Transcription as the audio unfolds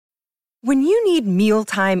When you need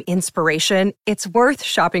mealtime inspiration, it's worth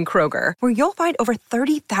shopping Kroger, where you'll find over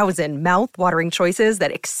 30,000 mouth-watering choices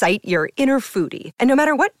that excite your inner foodie. And no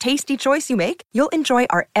matter what tasty choice you make, you'll enjoy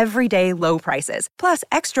our everyday low prices, plus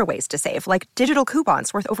extra ways to save, like digital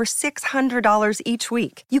coupons worth over $600 each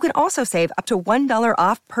week. You can also save up to $1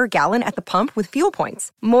 off per gallon at the pump with fuel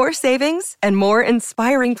points. More savings and more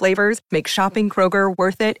inspiring flavors make shopping Kroger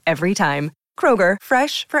worth it every time. Kroger,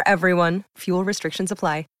 fresh for everyone. Fuel restrictions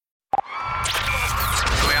apply. We're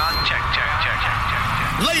on.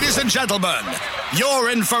 Check. Ladies and gentlemen, you're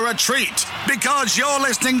in for a treat because you're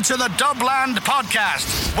listening to the Dubland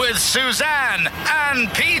Podcast with Suzanne and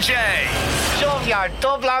PJ. Shove your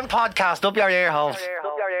Dubland Podcast up your ear holes.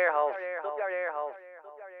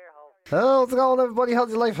 How's it going, everybody? How's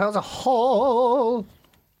your life? How's a hole?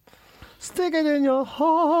 Stick it in your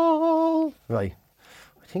hole. Right.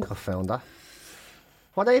 I think I found that.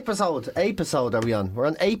 What episode are we on? We're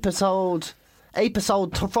on episode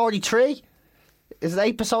 43? Is it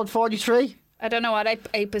episode 43? I don't know what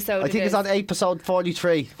episode I think it's on episode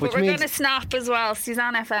 43. But we're going to snap as well,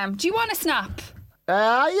 Suzanne FM. Do you want to snap?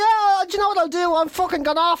 Yeah, do you know what I'll do? I'm fucking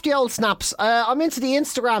gone off the old snaps. I'm into the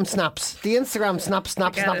Instagram snaps. The Instagram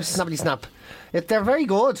snappity snap. They're very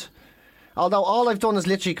good. Although all I've done is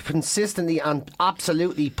literally consistently and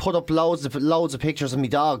absolutely put up loads of pictures of me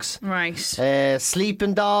dogs. Right.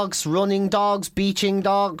 Sleeping dogs, running dogs, beaching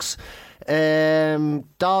dogs,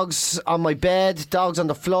 dogs on my bed, dogs on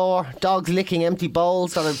the floor, dogs licking empty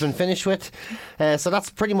bowls that I've been finished with. So that's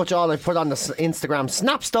pretty much all I've put on the Instagram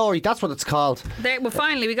Snap Story. That's what it's called. Well,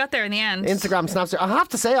 finally, we got there in the end. Instagram Snap Story. I have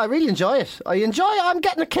to say, I really enjoy it. I'm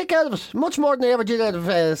getting a kick out of it. Much more than I ever did out of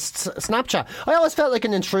Snapchat. I always felt like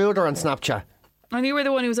an intruder on Snapchat. And you were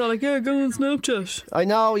the one who was all like, yeah, go on Snapchat. I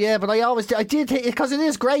know, yeah, but I did because it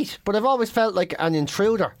is great, but I've always felt like an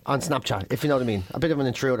intruder on Snapchat, if you know what I mean. A bit of an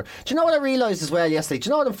intruder. Do you know what I realised as well yesterday? Do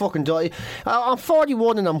you know what I'm fucking doing? I'm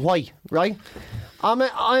 41 and I'm white, right? I'm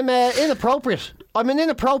inappropriate. I'm an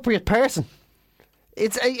inappropriate person.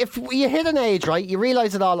 If you hit an age, right, you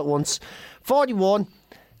realise it all at once. 41,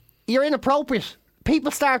 you're inappropriate.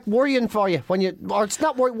 People start worrying for you or it's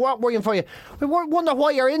not worrying for you. We wonder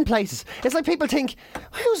why you're in places. It's like people think,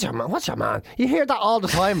 who's your man? What's your man? You hear that all the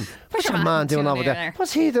time. What's your man doing over there?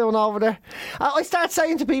 What's he doing over there? I start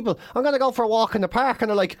saying to people, I'm going to go for a walk in the park, and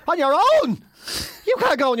they're like, on your own? You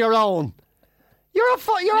can't go on your own. You're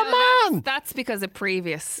a man. That's because of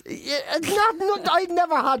previous. I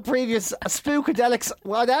never had previous spookadelics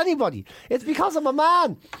with anybody. It's because I'm a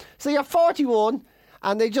man. So you're 41.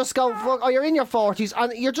 And they just go, you're in your 40s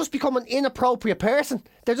and you're just become an inappropriate person.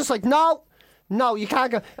 They're just like, no, you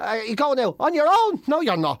can't go. You go now on your own. No,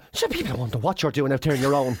 you're not. So people wonder what you're doing out there on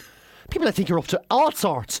your own. People that think you're up to all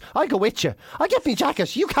sorts. I go with you. I get me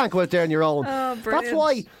jacket. You can't go out there on your own. Oh, brilliant. That's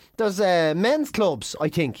why there's men's clubs, I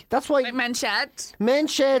think. That's why. Like men's sheds.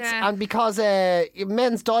 Men's sheds, yeah. And because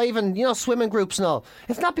men's diving, swimming groups and all.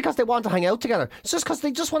 It's not because they want to hang out together. It's just because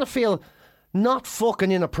they just want to feel not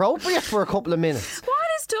fucking inappropriate for a couple of minutes.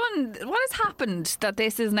 What has happened that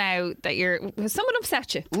this is now that has someone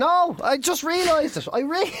upset you? No, I just realised it.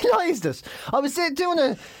 I was doing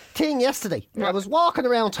a thing yesterday. Right. I was walking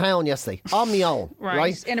around town yesterday on my own.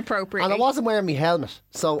 Right. Inappropriate. And I wasn't wearing my helmet.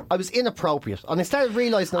 So I was inappropriate. And I started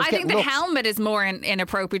realising I think the looks. helmet is more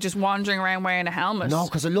inappropriate, just wandering around wearing a helmet. No,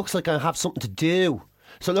 because it looks like I have something to do.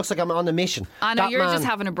 So it looks like I'm on a mission. I know, you're just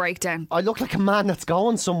having a breakdown. I look like a man that's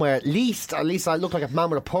going somewhere, at least I look like a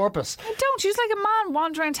man with a purpose. Don't, you just like a man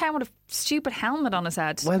wandering around town with a stupid helmet on his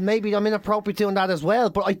head. Well, maybe I'm inappropriate doing that as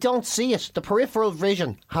well, but I don't see it. The peripheral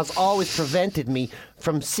vision has always prevented me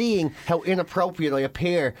from seeing how inappropriate I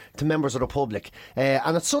appear to members of the public.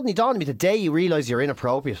 And it suddenly dawned on me the day you realise you're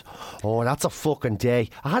inappropriate. Oh, that's a fucking day.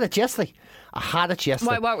 I had it yesterday.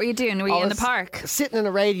 What were you doing? Were you in the park? Sitting in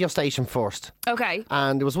a radio station first. Okay.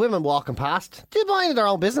 And there was women walking past. They minding their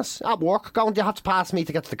own business at work. You have to pass me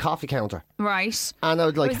to get to the coffee counter. Right. And I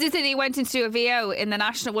would like. Was this that he went into a VO in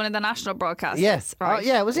one of the national broadcasts? Yes. Right.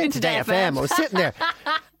 Yeah, it was in Today FM. I was sitting there.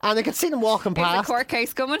 And I could see them walking past. There's a court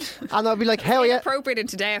case coming. And I'd be like, hell yeah. Inappropriate in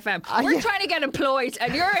Today FM. We're trying to get employed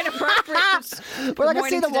and you're inappropriate. But I could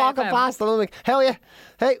see them walking past and I'm like, hell yeah.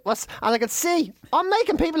 Hey, what's. And I could see, I'm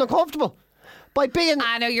making people uncomfortable. By being,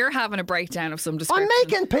 I know you're having a breakdown of some description. I'm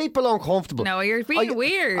making people uncomfortable. No, you're being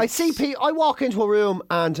weird. I see people. I walk into a room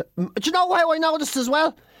and do you know how I noticed as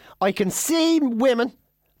well? I can see women,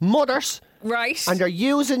 mothers, right, and they're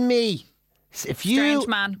using me. Strange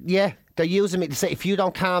man. Yeah, they're using me to say if you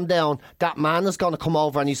don't calm down, that man is going to come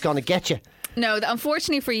over and he's going to get you. No,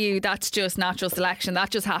 unfortunately for you, that's just natural selection. That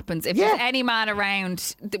just happens. If there's any man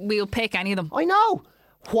around, we'll pick any of them. I know.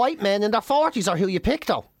 White men in their 40s are who you pick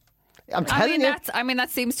though. I'm telling you. That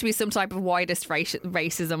seems to be some type of widest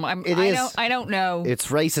racism. It is. I don't know. It's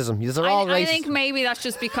racism. You're all racist. I think maybe that's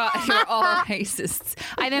just because you're all racists.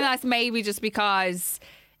 I think that's maybe just because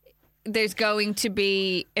there's going to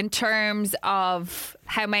be, in terms of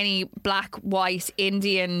how many black, white,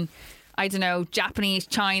 Indian, I don't know, Japanese,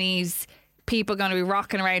 Chinese people going to be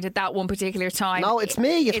rocking around at that one particular time. No, it's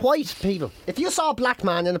me. It's white people. If you saw a black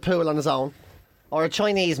man in a pool on his own, or a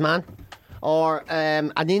Chinese man, or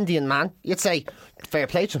an Indian man, you'd say, fair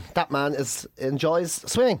play to him. That man enjoys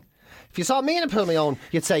swimming. If you saw me in a pool on my own,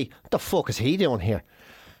 you'd say, what the fuck is he doing here?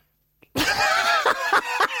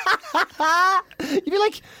 You'd be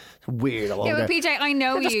like, weirdo. Yeah, but PJ, I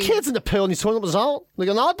know you. There's kids in the pool and he's swimming up his own. Like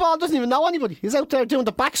an oddball doesn't even know anybody. He's out there doing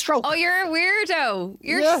the backstroke. Oh, you're a weirdo.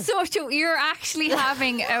 You're you're actually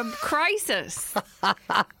having a crisis.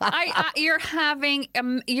 You're having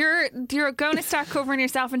you're going to start covering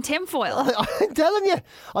yourself in tinfoil. I'm telling you,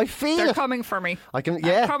 I feel They're it. coming for me.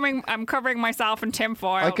 I'm covering myself in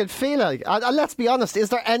tinfoil. I can feel it. And let's be honest, is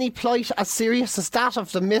there any plight as serious as that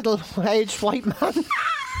of the middle-aged white man?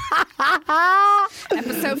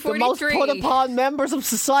 Episode 43. The most put upon members of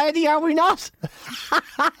society, are we not?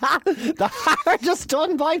 The hardest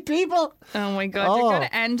done by people. Oh my God, you're going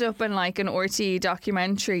to end up in like an RTE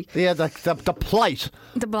documentary. Yeah, the plight.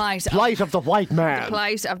 The blight. Plight of the white man. The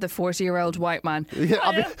plight of the 40-year-old white man.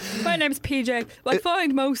 Yeah, my name's PJ. I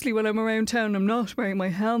find mostly when I'm around town I'm not wearing my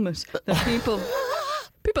helmet that people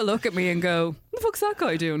look at me and go, what the fuck's that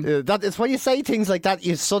guy doing? That is when you say things like that,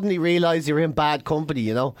 you suddenly realise you're in bad company,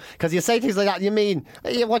 you know? Because you say things like that,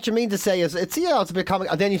 what you mean to say is, it's a bit comic,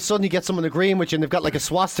 and then you suddenly get someone agreeing with you and they've got like a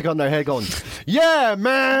swastika on their head going, yeah,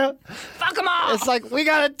 man! Fuck them all! It's like, we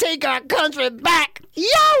gotta take our country back!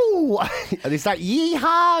 Yo! And they start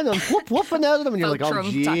yeehawing and whooping out of them, and you're like, oh,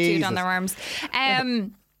 Jesus. Tattooed on their arms.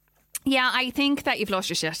 Yeah, I think that you've lost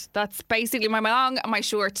your shit. That's basically my long and my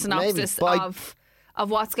short synopsis of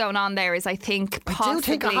what's going on there. Is I think possibly... I do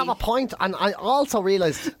think I have a point, and I also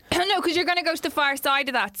realised... No, because you're going to go to the far side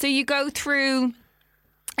of that. So you go through...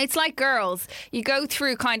 It's like girls. You go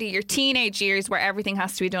through kind of your teenage years where everything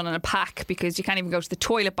has to be done in a pack because you can't even go to the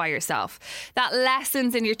toilet by yourself. That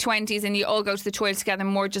lessens in your 20s and you all go to the toilet together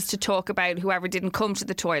more just to talk about whoever didn't come to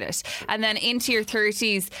the toilet. And then into your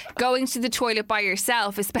 30s, going to the toilet by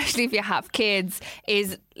yourself, especially if you have kids,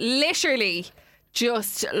 is literally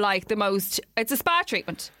just like the most... It's a spa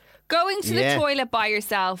treatment. Going to the toilet by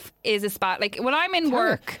yourself is a spa. Like when I'm in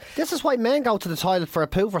work... This is why men go to the toilet for a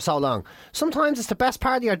poo for so long. Sometimes it's the best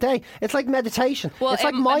part of your day. It's like meditation. Well, it's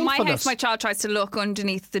like in mindfulness. my house, my child tries to look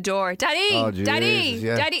underneath the door. Daddy, oh, Jesus, Daddy,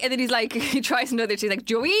 yeah. Daddy. And then he's like, he tries another. She's like,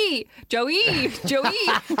 Joey. But you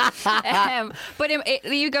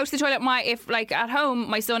go to the toilet. If like at home,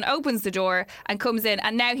 my son opens the door and comes in,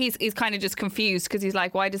 and now he's kind of just confused because he's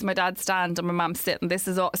like, why does my dad stand and my mum sit? And this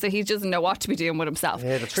is all. So he doesn't know what to be doing with himself.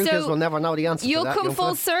 Yeah, the truth is we'll never know the answer You'll to that. come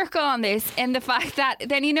full circle on this in the fact that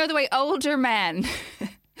then you know the way older men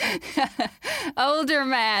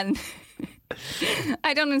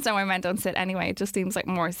I don't understand why men don't sit anyway. It just seems like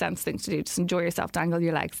more sense thing to do. Just enjoy yourself, dangle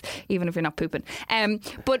your legs, even if you're not pooping.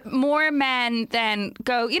 But more men then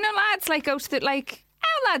go, lads go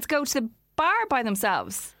to the bar by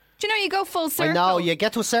themselves. Do you know, you go full circle. I know, you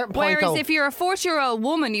get to a certain point. Whereas if you're a 40-year-old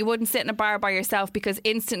woman, you wouldn't sit in a bar by yourself because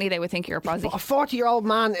instantly they would think you're a posse. A 40-year-old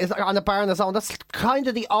man is on a bar on his own. That's kind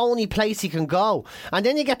of the only place he can go. And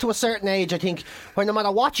then you get to a certain age, I think, where no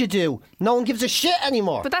matter what you do, no one gives a shit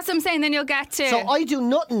anymore. But that's what I'm saying, then you'll get to... So I do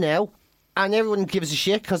nothing now, and everyone gives a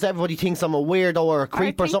shit because everybody thinks I'm a weirdo or a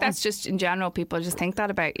creep or something. That's just, in general, people just think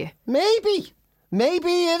that about you.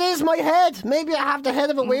 Maybe it is my head. Maybe I have the head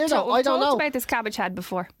of a weirdo. I don't know. We've talked about this cabbage head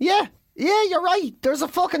before. Yeah, you're right. There's a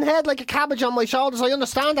fucking head like a cabbage on my shoulders. I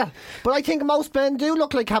understand that. But I think most men do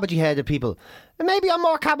look like cabbagey-headed people. And maybe I'm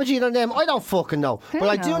more cabbagey than them. I don't fucking know. But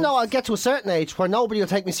I do know I'll get to a certain age where nobody will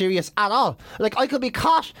take me serious at all. Like, I could be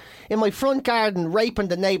caught in my front garden raping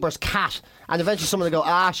the neighbour's cat, and eventually someone will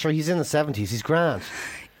go, sure, he's in the 70s. He's grand.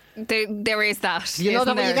 There is that. You know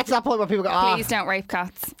that when you get to that point where people go, please don't rape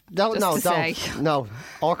cats. No,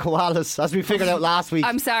 or koalas, as we figured out last week.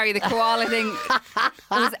 I'm sorry, the koala thing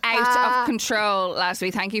was out of control last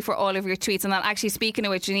week. Thank you for all of your tweets on that. Actually, speaking of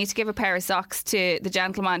which, you need to give a pair of socks to the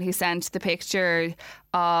gentleman who sent the picture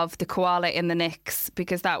of the koala in the Knicks,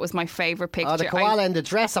 because that was my favourite picture. Oh, the koala in the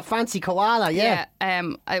dress, a fancy koala, yeah.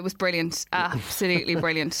 It was brilliant, absolutely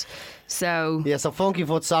brilliant. So Funky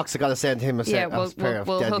Foot Socks, I got to send him a pair of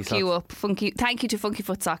we'll hook socks. you up. Thank you to Funky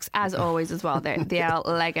Foot Socks as always as well. They're the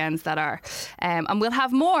legends that are, and we'll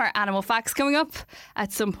have more animal facts coming up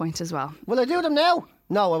at some point as well. Will I do them now?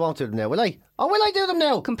 No, I won't do them now. Will I? Or will I do them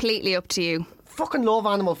now? Completely up to you. fucking love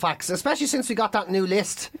animal facts, especially since we got that new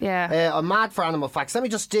list. Yeah. I'm mad for animal facts. Let me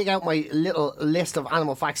just dig out my little list of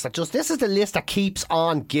animal facts this is the list that keeps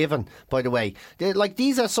on giving, by the way.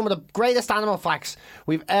 These are some of the greatest animal facts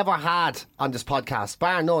we've ever had on this podcast,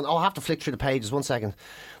 bar none. I'll have to flick through the pages, 1 second.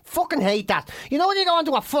 Fucking hate that. You know when you go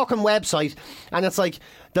onto a fucking website and it's like,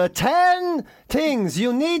 the 10 things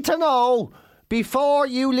you need to know before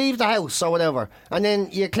you leave the house or whatever, and then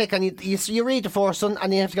you click and you read the first one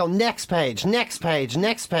and you have to go next page, and then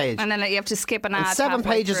you have to skip an ad. And 7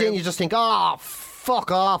 pages through. in, you just think, oh, fuck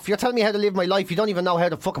off, you're telling me how to live my life, you don't even know how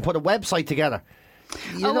to fucking put a website together.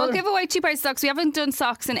 We'll give away 2 pairs of socks. We haven't done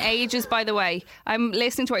socks in ages, by the way. I'm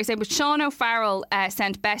listening to what you're saying, but Sean O'Farrell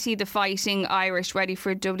sent Betty the Fighting Irish ready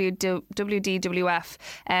for WDWF.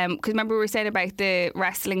 Because remember we were saying about the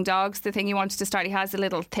wrestling dogs, the thing he wanted to start, he has a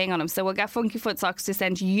little thing on him. So we'll get Funky Foot Socks to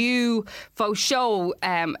send you for show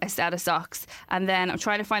a set of socks. And then I'm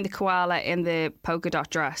trying to find the koala in the polka dot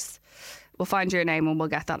dress. We'll find your name and we'll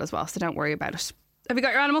get that as well, so don't worry about it. Have you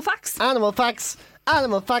got your animal facts? Animal facts.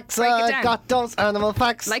 Got those animal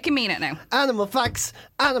facts. Like you mean it now. Animal facts.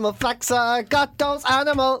 Got those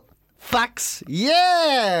animal facts.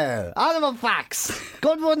 Yeah, animal facts.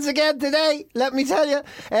 Good ones again today, let me tell you.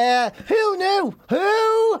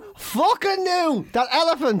 Who fucking knew that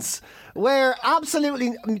elephants were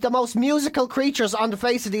absolutely the most musical creatures on the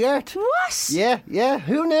face of the earth? What? Yeah.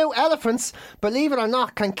 Who knew elephants, believe it or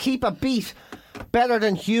not, can keep a beat better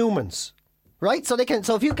than humans? Right, so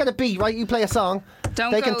if you get a beat, right, you play a song,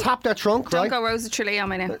 they can tap their trunk, right? Don't go Rosa Trulli on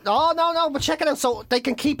me now. Oh, no, but check it out. So they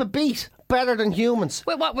can keep a beat better than humans.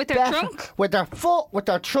 With what? With their trunk? With their foot, with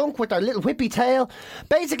their trunk, with their little whippy tail.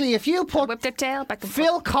 Basically, if you put whip their tail back and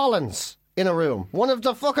Phil Collins in a room, one of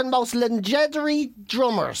the fucking most legendary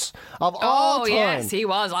drummers of all time. Oh, yes, he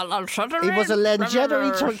was. He was a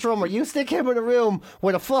legendary drummer. You stick him in a room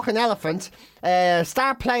with a fucking elephant,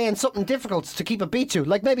 start playing something difficult to keep a beat to,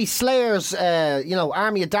 like maybe Slayer's,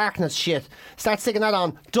 Army of Darkness shit. Start sticking that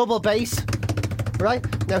on double bass. Right?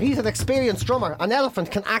 Now, he's an experienced drummer. An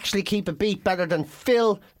elephant can actually keep a beat better than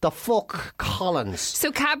Phil the fuck Collins.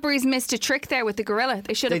 So Cadbury's missed a trick there with the gorilla.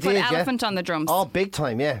 They should have put elephant on the drums. Oh, big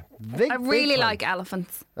time, yeah. I really like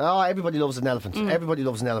elephants. Oh, everybody loves an elephant. Everybody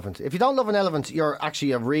loves an elephant. If you don't love an elephant, you're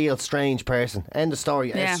actually a real strange person. End of story.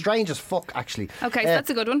 Yeah. Strange as fuck, actually. Okay, so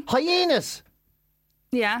that's a good one. Hyenas.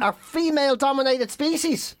 Yeah. Are female-dominated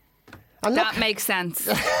species. And that makes sense.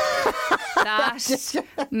 That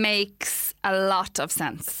makes a lot of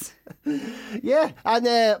sense. Yeah,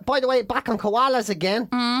 and by the way, back on koalas again.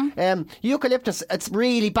 Eucalyptus, it's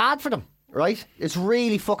really bad for them, right? It's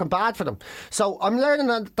really fucking bad for them. So I'm learning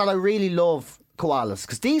that I really love koalas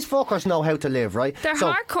because these fuckers know how to live, right? They're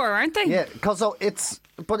hardcore, aren't they? Yeah, because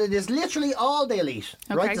but it is literally all they'll eat,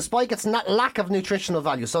 right? Despite its lack of nutritional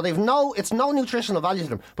value. So it's no nutritional value to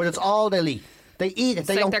them, but it's all they'll eat. They eat it.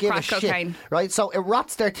 They don't give a shit, right? So it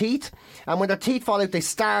rots their teeth, and when their teeth fall out, they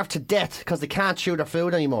starve to death because they can't chew their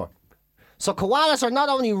food anymore. So koalas are not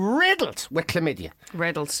only riddled with chlamydia.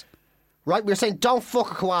 Riddled. Right, we were saying don't fuck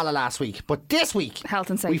a koala last week, but this week, health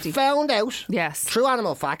and safety, we found out through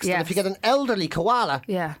animal facts that if you get an elderly koala,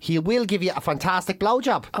 he will give you a fantastic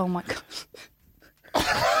blowjob. Oh my god!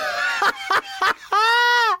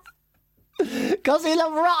 Because he'll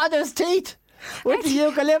have rotted his teeth. With the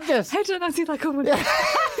eucalyptus. How did I not see that coming?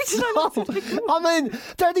 I mean,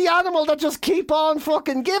 they're the animal that just keep on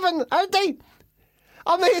fucking giving, aren't they?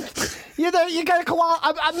 I mean, you get a koala,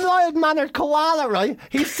 a mild-mannered koala, right?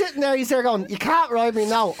 He's sitting there, he's there going, you can't ride me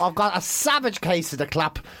now. I've got a savage case of the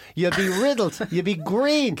clap. You'll be riddled. You'll be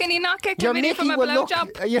green. Can you not get chlamydia from a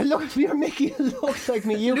blowjob? Your Mickey looks like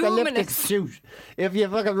me eucalyptus suit if you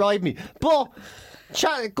fucking ride me. But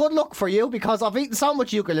good luck for you, because I've eaten so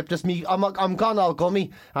much eucalyptus meat, I'm gone all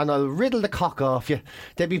gummy and I'll riddle the cock off you.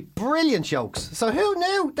 They'd be brilliant jokes. So who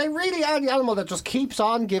knew? They really are the animal that just keeps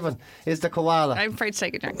on giving, is the koala. I'm afraid to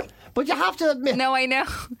take a drink. But you have to admit. No, I know.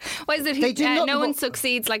 What is it? No one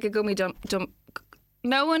succeeds like a gummy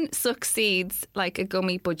No one succeeds like a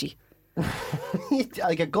gummy budgie.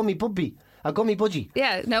 Like a gummy bubby. A gummy budgie.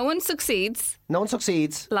 Yeah, no one succeeds.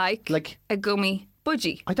 Like a gummy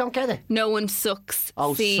budgie. I don't get it. No one sucks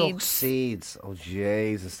seeds. Succeeds. Oh,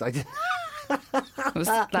 Jesus. I didn't.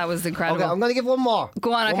 That was incredible. Okay, I'm going to give one more.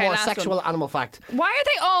 Go on, okay. One more sexual animal fact. Why are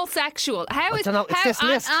they all sexual? I don't know. It's this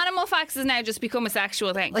list. Animal facts has now just become a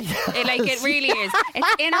sexual thing. It really is.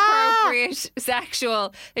 It's inappropriate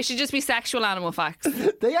sexual. They should just be sexual animal facts.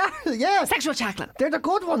 They are, yeah. Sexual chocolate. They're the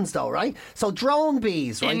good ones though, right? So drone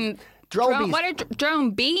bees, right? Drone bees. What are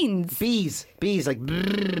drone beans? Bees, like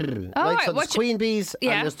brrr. Oh, right, right, so there's queen bees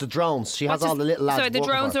and there's the drones. She has all the little lads. So the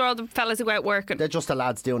working drones for her. are all the fellas who go out working. They're just the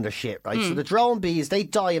lads doing their shit, right? So the drone bees, they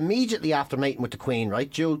die immediately after mating with the queen, right?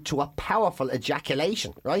 Due to a powerful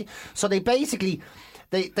ejaculation, right? So they basically,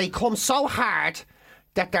 they come so hard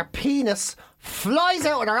that their penis flies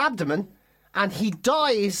out of their abdomen and he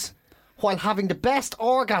dies while having the best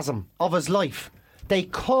orgasm of his life. They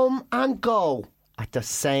come and go at the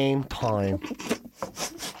same time.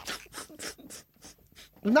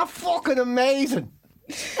 Isn't that fucking amazing?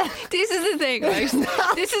 This is the thing, right?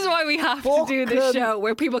 This is why we have to do this show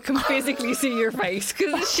where people can physically see your face,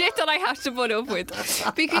 because the shit that I have to put up with.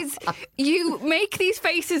 Because you make these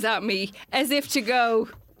faces at me as if to go,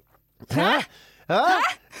 Huh? Yeah,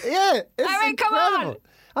 it's I mean, come incredible.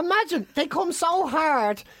 Imagine, they come so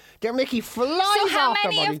hard, their Mickey flies so how off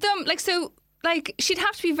their many body. of them, like, she'd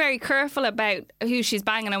have to be very careful about who she's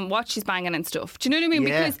banging and what she's banging and stuff. Do you know what I mean?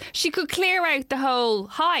 Yeah. Because she could clear out the whole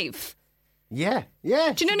hive. Yeah. Do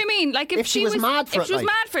you know what I mean? Like if she was mad for it. If she was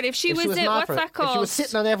mad for it. If she was mad what's for it. that called? If she was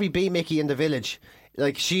sitting on every bee Mickey in the village,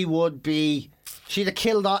 like she'd have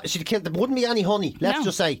killed. There wouldn't be any honey. Let's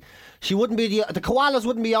just say she wouldn't be the koalas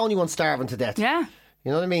wouldn't be the only ones starving to death. Yeah.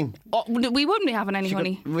 You know what I mean? Oh, we wouldn't be having any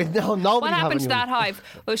honey. No, nobody. What happened to that hive?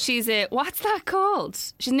 Well, she's a what's that called?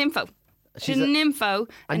 She's a nympho. She's a nympho.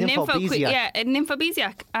 A nymphobesiac. Yeah, a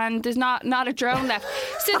nymphobesiac. And there's not a drone left.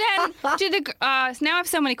 So then, so now I have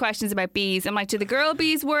so many questions about bees. I'm like, do the girl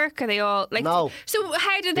bees work? Are they all like? No. So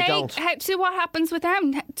how do they? don't. So what happens with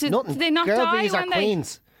them? Nothing. Do they not girl die bees are when they?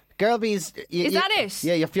 queens. Girl bees. Is that it?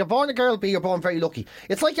 Yeah. If you're born a girl bee, you're born very lucky.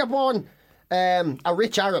 It's like you're born a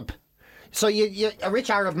rich Arab. So you a rich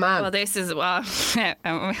Arab man. Well, this is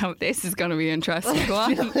this is going to be interesting. Go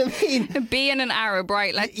on. Do you know what I mean? Being an Arab,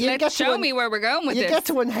 right? You Let's get to show me where we're going with you this. get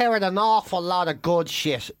to inherit an awful lot of good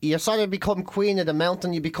shit. You sort of become queen of the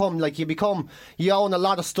mountain. You own a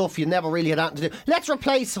lot of stuff you never really had anything to do. Let's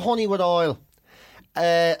replace honey with oil.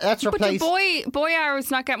 Let's But replace. the boy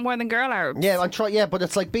Arabs not getting more than girl Arabs. Yeah, but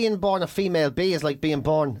it's like being born a female bee is like being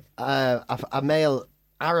born a male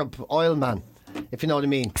Arab oil man, if you know what I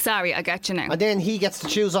mean. Sorry, I get you now. And then he gets to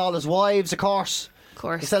choose all his wives, of course. Of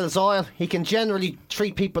course. To sell his oil. He can generally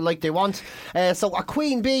treat people like they want. So a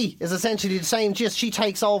queen bee is essentially the same. Just she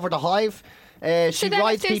takes over the hive. She then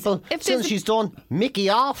rides if there's- people. if As soon there's as a- she's done, Mickey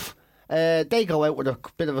off. They go out with a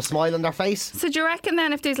bit of a smile on their face. So do you reckon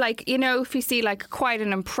then if there's like, if you see like quite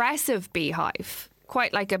an impressive beehive,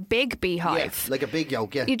 quite like a big beehive, Like a big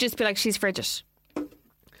yolk, yeah. you'd just be like, she's frigid.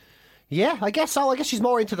 Yeah, I guess so. I guess she's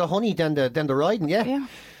more into the honey than the riding, yeah. Yeah.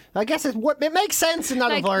 I guess it makes sense in that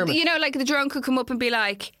Like, environment. like the drone could come up and be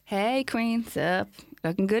like, hey, queen, sup?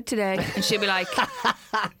 Looking good today. And she'd be like,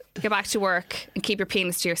 get back to work and keep your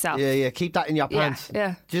penis to yourself. Yeah, keep that in your pants.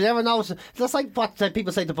 yeah. Do you ever notice? That's like what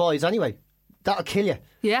people say to boys anyway. That'll kill you.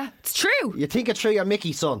 Yeah, it's true. You think it through your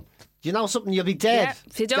Mickey, son. Do you know something? You'll be dead. Yeah.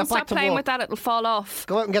 If you don't Get back stop to playing work. with that, it'll fall off.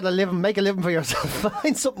 Go out and get a living, make a living for yourself.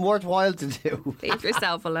 Find something worthwhile to do. Leave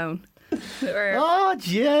yourself alone. Oh,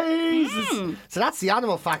 Jesus. So that's the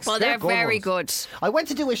animal facts. Well, they're good very ones. good. I went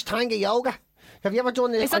to do Ashtanga yoga. Have you ever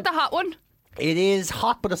done it? Is that the hot one? It is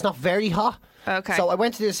hot, but it's not very hot. Okay. So I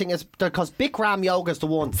went to this thing because Bikram yoga is the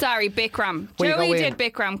one. Sorry, Bikram. Where you Joey go did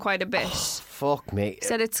in. Bikram quite a bit. Fuck me.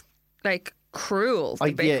 Said it's like cruel. The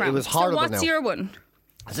Yeah, Bikram. it was horrible So what's now. your one?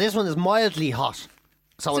 So this one is mildly hot.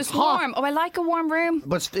 So So it's it's hot. warm. Oh, I like a warm room.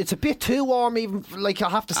 But it's a bit too warm, even. Like I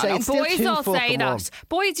have to say, it's still Boys too all fucking say warm. that.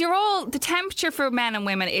 Boys, you're all the temperature for men and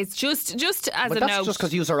women is just as But a that's note. just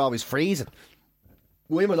because you are always freezing.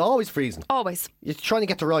 Women are always freezing. Always. You're trying to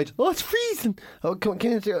get the right. Oh, it's freezing. Oh, can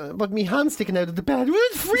you, but me hand sticking out of the bed. Oh,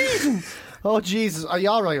 it's freezing. Oh, Jesus. Are you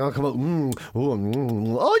all right? I'll come out.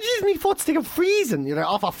 Oh, Jesus, me foot's sticking freezing. You're like,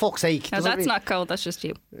 oh, for fuck's sake. No, Does that that's mean- not cold. That's just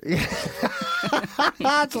you.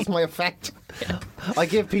 That's just my effect. I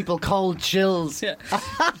give people cold chills.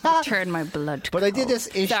 Turn my blood. But I did this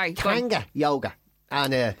Sorry, go on. Ashtanga yoga.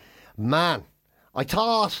 And, man, I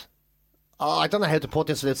thought... I don't know how to put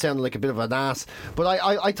this without sounding like a bit of an ass. But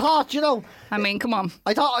I thought, I mean, come on.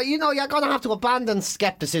 I thought, you're going to have to abandon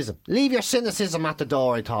scepticism. Leave your cynicism at the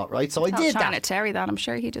door, I thought, right? So I I'll did try that. to Terry that. I'm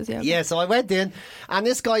sure he does. Yeah. Yeah, so I went in, and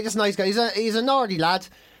this nice guy, he's a Nordy lad.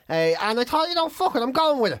 And I thought, fuck it, I'm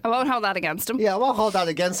going with it. I won't hold that against him. Yeah, I won't hold that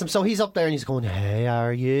against him. So he's up there and he's going, hey,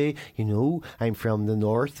 are you? I'm from the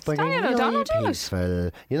north, but Daniel I'm O'Donnell really did.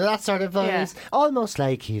 peaceful. That sort of voice. Yeah. Almost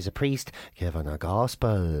like he's a priest giving a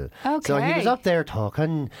gospel. So he Okay. was up there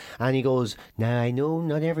talking, and he goes, now, I know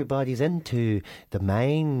not everybody's into the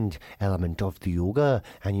mind element of the yoga,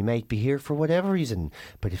 and you might be here for whatever reason,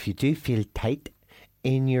 but if you do feel tight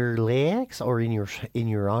in your legs or in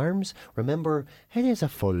your arms, remember it is a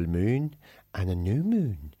full moon and a new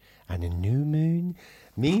moon. And a new moon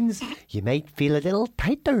means you might feel a little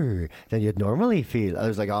tighter than you'd normally feel. I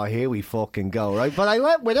was like, oh, here we fucking go, right? But I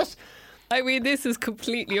went with it. I mean, this is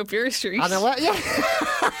completely up your street. And I went, yeah.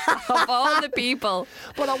 Of all the people.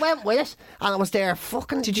 But I went with it, and I was there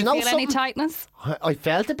fucking... Did you know feel something? any tightness? I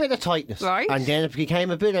felt a bit of tightness. Right. And then it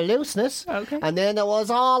became a bit of looseness. Okay. And then I was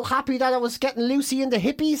all happy that I was getting loosey in the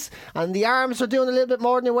hippies, and the arms were doing a little bit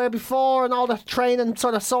more than they were before, and all the training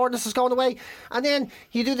sort of soreness was going away. And then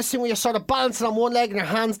you do this thing where you're sort of balancing on one leg and your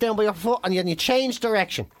hands down by your foot, and then you change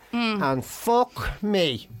direction. And fuck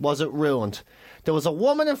me, was it ruined. There was a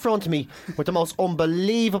woman in front of me with the most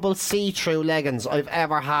unbelievable see-through leggings I've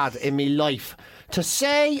ever had in my life. To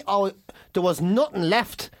say there was nothing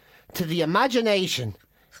left to the imagination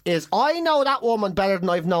is, I know that woman better than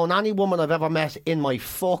I've known any woman I've ever met in my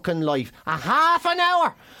fucking life. A half an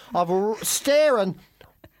hour of staring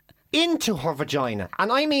into her vagina,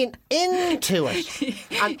 and I mean into it.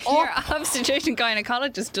 And Your obstetrician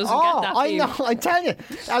gynecologist doesn't get that. I know, I tell you.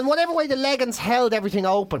 And whatever way the leggings held everything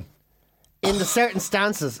open in the certain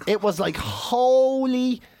stances, it was like,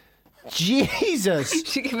 holy Jesus.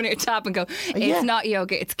 She's giving her a tap and go, it's not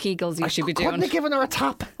yoga, it's Kegels you should be doing. Couldn't have given her a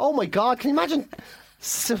tap. Oh my God, can you imagine?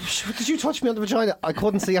 So, did you touch me on the vagina? I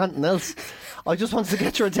couldn't see anything else. I just wanted to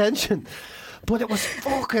get your attention. But it was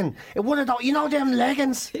fucking... It one of those... You know them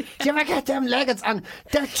leggings? Do you ever get them leggings? And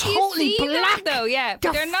they're totally you see black. Them, though, yeah.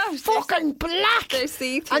 They're not fucking black. They're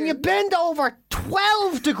see-through. And you bend over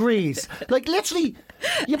 12 degrees. Like, literally,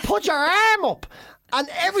 you put your arm up and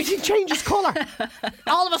everything changes colour.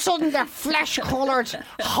 All of a sudden, they're flesh-coloured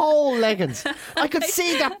whole leggings. I could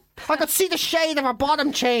see the shade of her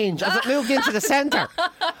bottom change as it moved into the centre.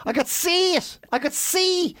 I could see it. I could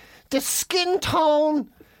see the skin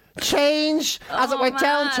tone change as it went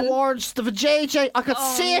down towards the vajayjay. I could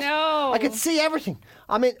see it. No. I could see everything.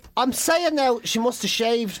 I mean, I'm saying now she must have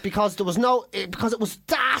shaved because there was because it was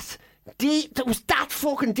that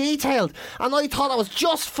fucking detailed, and I thought I was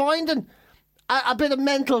just finding a bit of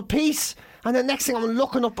mental peace. And the next thing, I'm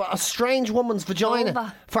looking up at a strange woman's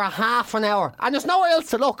vagina for a half an hour. And there's nowhere else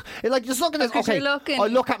to look. Like, just looking at, okay, I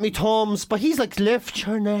look at me thumbs, but he's like, lift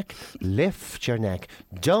your neck.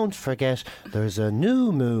 Don't forget, there's a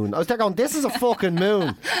new moon. I was there going, this is a fucking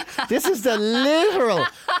moon. This is the literal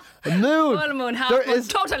moon. Full moon, half moon,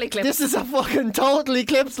 total eclipse. This is a fucking total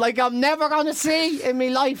eclipse like I'm never going to see in my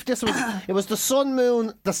life. It was the sun,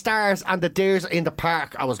 moon, the stars, and the deers in the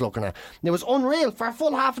park I was looking at. And it was unreal for a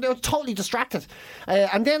full half an hour. Totally distracted.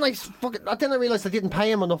 And then I realised I didn't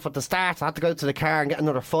pay him enough at the start. I had to go to the car and get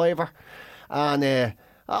another $5. And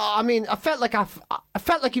I mean, I felt like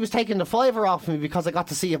he was taking the $5 off me because I got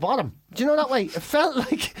to see a bottom. Do you know that way? It felt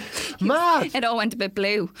like mad. It all went a bit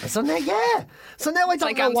blue. So now I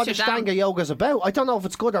don't know what Ashtanga yoga's about. I don't know if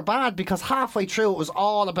it's good or bad because halfway through it was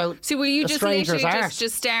all about. So were you just stranger's literally art.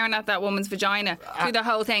 just staring at that woman's vagina through the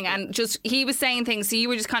whole thing, and just he was saying things, so you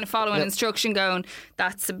were just kind of following instruction, going,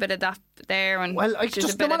 "That's a bit of that there," and well,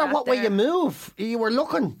 just no matter what way you move, you were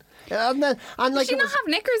looking. And like, did she not have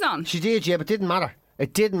knickers on? She did, yeah, but it didn't matter.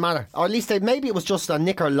 It didn't matter. Or at least maybe it was just a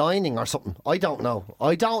knicker lining or something. I don't know.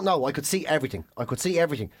 I could see everything.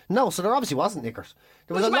 No, so there obviously wasn't knickers.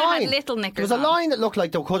 There was a line. Had little knickers. There was a line that looked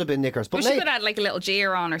like there could have been knickers. But she could have had like a little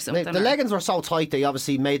jeer on or something. The leggings were so tight they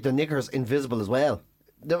obviously made the knickers invisible as well.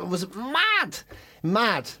 It was mad.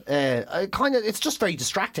 It's just very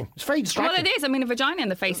distracting. It's very distracting. Well, it is. I mean, a vagina in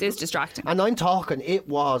the face is distracting. And I'm talking, it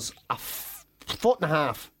was a foot and a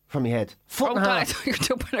half from my head. Foot and a half. I thought you were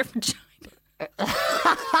talking about her vagina.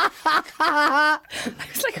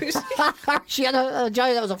 It's like she had a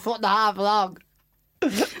vagina that was a foot and a half long.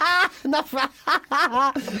 Foot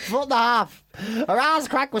and a half. Her ass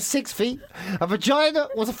crack was 6 feet. Her vagina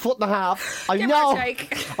was a foot and a half. I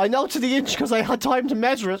know to the inch because I had time to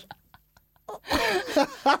measure it.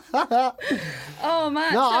 Oh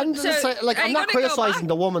man! No, I'm just saying, like, I'm not criticising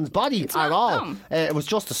the woman's body at all. It was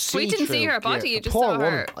just a see-through. We didn't see her body. You just poor saw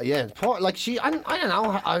woman. her. Yeah, poor. Like I don't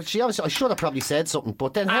know. She obviously. I should have probably said something,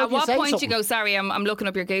 but then how do you say something? At what point you go, sorry, I'm looking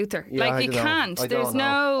up your gouther? Yeah, like you can't. There's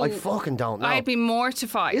no. I fucking don't know. I'd be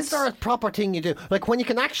mortified. Is there a proper thing you do? Like when you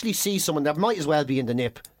can actually see someone that might as well be in the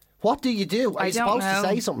nip. What do you do? Are you supposed to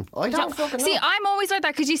say something? I don't fucking know. See, I'm always like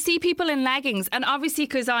that because you see people in leggings, and obviously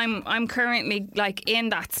because I'm currently like in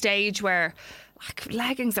that stage where like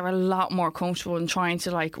leggings are a lot more comfortable than trying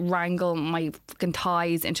to like wrangle my fucking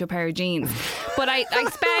thighs into a pair of jeans. But I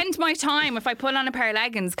spend my time, if I put on a pair of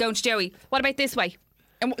leggings, going to Joey, what about this way?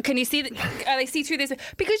 And can you see I see through this?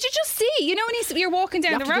 Because you just see, you know, when you're walking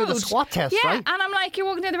down You the have to road. do the SWOT test, yeah, right? and I'm like, you're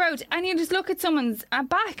walking down the road and you just look at someone's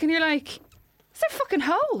back and you're like, is there a fucking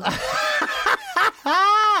hole?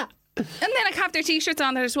 And then like have their t-shirts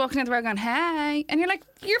on, they're just walking down the road going, hey. And you're like,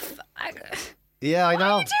 Yeah, I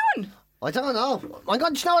know. what are you doing? I don't know. I'm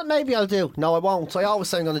going, do you know what maybe I'll do? No, I won't. I always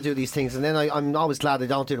say I'm going to do these things, and then I'm always glad I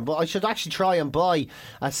don't do them. But I should actually try and buy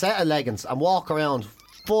a set of leggings and walk around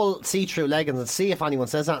full see-through leggings and see if anyone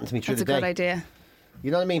says anything to me through That's a the day. good idea. You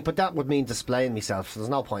know what I mean? But that would mean displaying myself. So there's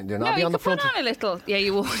no point in doing that. No, I'll be you on the could front. put on a little. Yeah,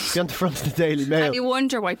 you would. Be on the front of the Daily Mail. And you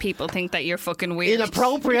wonder why people think that you're fucking weird.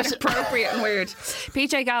 Inappropriate. Inappropriate and weird.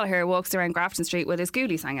 PJ Gallagher walks around Grafton Street with his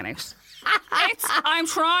ghoulies hanging out. I'm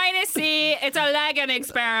trying to see. It's a legging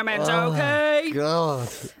experiment, okay? God.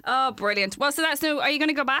 Oh, brilliant. Well, so that's are you going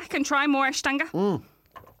to go back and try more Ashtanga?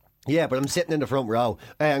 Yeah, but I'm sitting in the front row.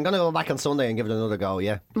 I'm going to go back on Sunday and give it another go,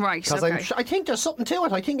 yeah. Right, Because okay. I think there's something to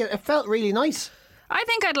it. I think it felt really nice. I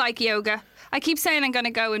think I'd like yoga. I keep saying I'm going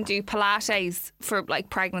to go and do Pilates for like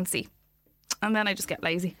pregnancy. And then I just get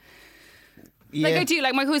lazy. Yeah. Like I do,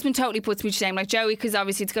 like my husband totally puts me to shame, like Joey, because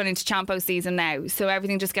obviously it's going into Champo season now, so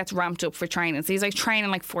everything just gets ramped up for training. So he's like training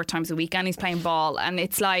like 4 times a week, and he's playing ball, and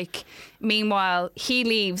it's like, meanwhile he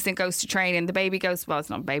leaves and goes to training. The baby goes, well, it's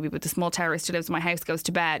not a baby, but the small terrorist who lives in my house goes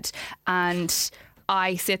to bed, and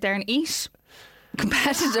I sit there and eat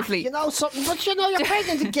competitively. You know something, but you know you're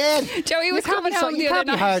pregnant again. Joey was coming home the you other can't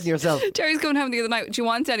night. be hard on yourself. Joey's coming home the other night. Do you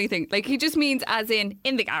want anything? Like, he just means as in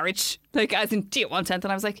the garage. Like, as in, do you want anything?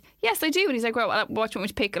 And I was like, yes, I do. And he's like, well, what do you want me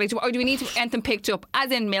to pick? Like, or do we need anything picked up?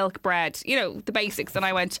 As in milk, bread, you know, the basics. And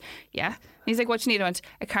I went, yeah. And he's like, what do you need? I went,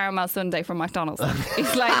 a caramel sundae from McDonald's.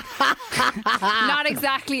 He's like, not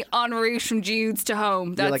exactly en route from Jude's to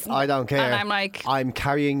home. You're like, I don't care. And I'm like, I'm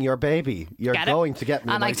carrying your baby. You're get it? going to get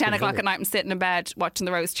me. And a like nice 10 big o'clock sundae. at night, I'm sitting in bed watching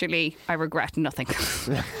the Rose Chili. I regret nothing.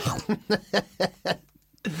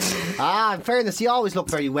 In fairness, you always look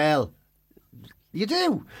very well. You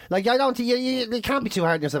do. Like, I don't. You can't be too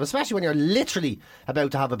hard on yourself, especially when you're literally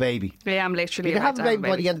about to have a baby. I am literally You can about have to a baby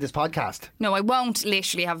by the end of this podcast. No, I won't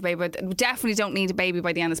literally have a baby. But we definitely don't need a baby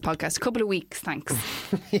by the end of this podcast. A couple of weeks, thanks.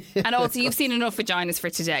 And also, you've seen enough vaginas for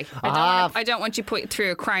today. I don't want you put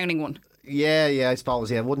through a crowning one. Yeah, I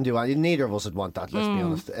suppose. Yeah, wouldn't do it. Neither of us would want that. Let's be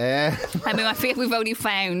honest. I mean, I feel we've only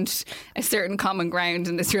found a certain common ground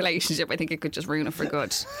in this relationship. I think it could just ruin it for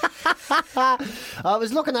good. I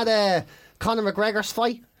was looking at Conor McGregor's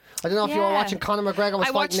fight. I don't know if you were Yeah. watching. Conor McGregor was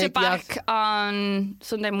I watched fighting it back on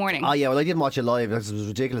Sunday morning. Oh yeah, well I didn't watch it live. It was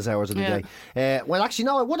ridiculous hours of the Yeah. day. Well, actually,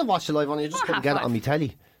 no, I would have watched it live. Only I just couldn't get it on my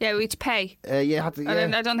telly. Yeah, we had to pay. Yeah, had to,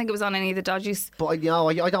 yeah. I don't think it was on any of the dodgies. But I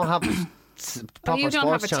don't have proper you don't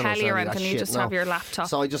have sports a channels telly or any of that anything, you shit, just no. have your laptop.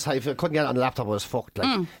 So if I couldn't get it on the laptop, I was fucked.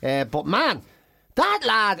 Like. But man, that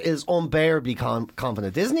lad is unbearably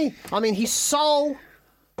confident, isn't he? I mean, he's so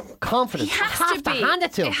confident. He You has have to be. hand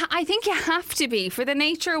it to him. I think you have to be for the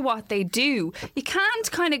nature of what they do. You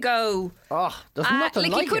can't kind of go. There's nothing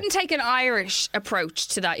like like you couldn't it. take an Irish approach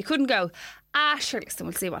to that. You couldn't go. Sure, listen,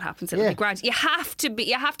 we'll see what happens. It'll Yeah. be grand. You have to be.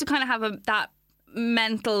 You have to kind of have that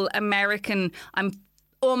mental American. I'm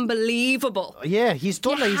unbelievable. Yeah, he's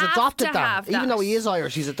done You that. He's have adopted to that. have Even that. though he is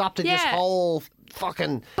Irish, he's adopted this Yeah. whole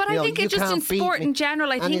fucking. But I think you it just can't in beat sport me. in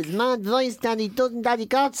general, I and think- his mad voice that he doesn't, that he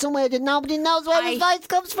got somewhere that nobody knows where his I- voice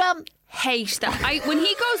comes from. Hate that. When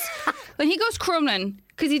he goes Crumlin,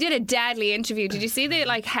 because he did a deadly interview. Did you see the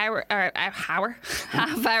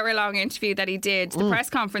half hour long interview that he did? The press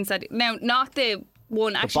conference that not the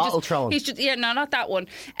one actually bottle just, throwing. He's just, no, not that one.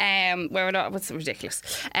 Where not? What's ridiculous?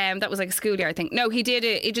 That was like a schoolyard, I think. No, he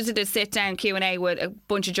just did a sit down Q&A with a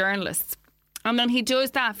bunch of journalists, and then he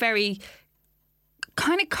does that very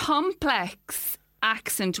kind of complex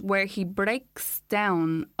accent where he breaks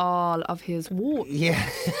down all of his words. Yeah.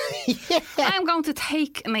 I'm going to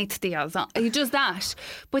take Nate Diaz on. He does that.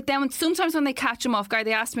 But then sometimes when they catch him off guard,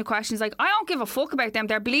 they ask me questions like, I don't give a fuck about them.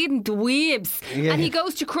 They're bleeding dweebs. Yeah. And he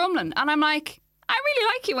goes to Crumlin. And I'm like, I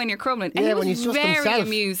really like you when you're Crumlin. And Yeah, he when was he's just very himself.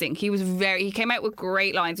 amusing. He came out with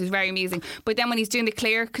great lines. He was very amusing. But then when he's doing the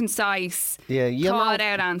clear, concise, thought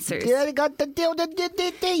out answers, Yeah, they got the deal.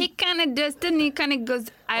 he kind of does, and he kind of goes,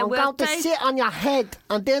 I I'm will going to take sit on your head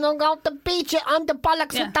and then I'm going to beat you on the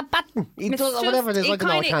bollocks Yeah. with the button. He It's does whatever it is. just- I don't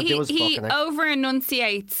know. I can't do his he fucking over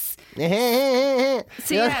enunciates. So yeah.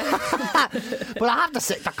 yeah. But I have to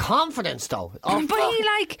say, the confidence though. Oh, But he, fuck.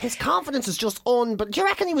 like- his confidence is just But do you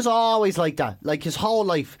reckon he was always like that? Like his whole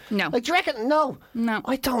life? No. Like, do you reckon? No.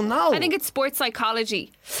 I don't know. I think it's sports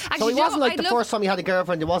psychology. Actually, So he do you wasn't know, like the first time he had a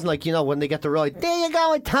girlfriend. It wasn't like, when they get the ride. There you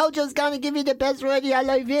go. I told you I was going to give you the best ride of your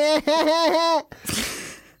life. Yeah.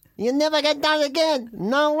 You never get that again.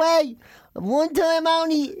 No way. One time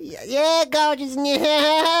only. Yeah, gorgeous. No.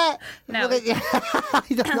 I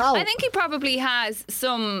don't know. I think he probably has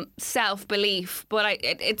some self-belief, but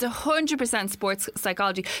it's 100% sports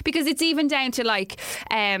psychology, because it's even down to like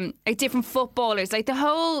different footballers. Like the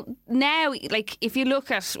whole now, like if you look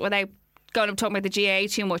at, without going up talking about the GAA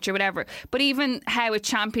too much or whatever, but even how a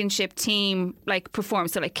championship team like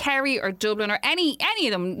performs, so like Kerry or Dublin or any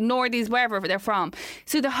of them, Northies, wherever they're from.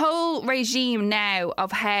 So the whole regime now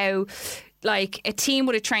of how like a team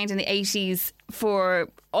would have trained in the 80s for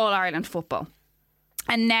All Ireland football,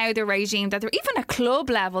 and now the regime that they're, even at club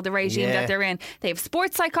level, the regime that they're in, they have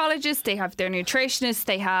sports psychologists, they have their nutritionists,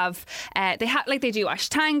 they have like they do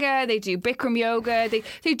Ashtanga, they do Bikram yoga,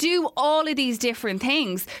 they do all of these different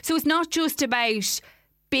things. So it's not just about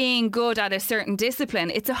being good at a certain discipline.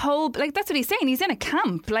 It's a whole, like that's what he's saying. He's in a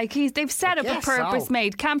camp, like they've set up a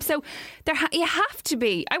purpose-made camp. So you have to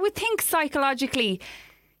be. I would think psychologically,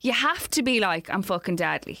 you have to be like, I'm fucking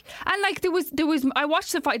deadly. And like there was I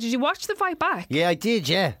watched the fight. Did you watch the fight back? Yeah, I did,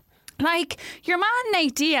 yeah. Like, your man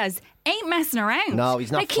Nate Diaz ain't messing around. No,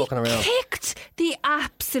 he's not fucking around. They kicked the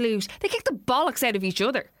bollocks out of each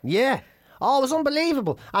other. Yeah. Oh, it was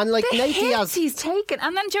unbelievable. And like The Nate hits Diaz, he's taken.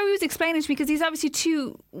 And then Joey was explaining to me, because he's obviously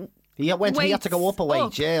he had to go up a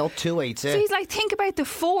weight, up. up 2 weights, yeah. So he's like, think about the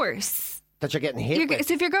force. That you're getting hit with.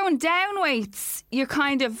 So if you're going down weights, you're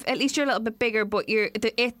kind of, at least you're a little bit bigger, but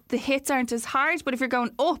the hits aren't as hard. But if you're going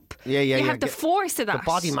up, you have the force of that. The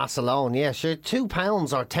body mass alone, yeah. Sure, 2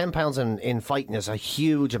 pounds or 10 pounds in fighting is a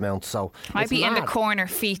huge amount. So I'd be in the corner,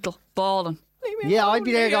 fetal, bawling. Yeah, I'd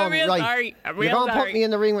be there going, real right, sorry. you're going to put me in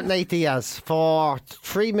the ring with Nate Diaz for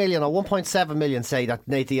 3 million or 1.7 million, say, that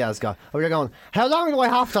Nate Diaz got. Or you're going, how long do I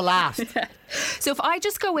have to last? So if I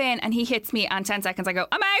just go in and he hits me and 10 seconds I go,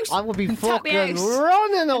 I'm out. I would be Tap me fucking out.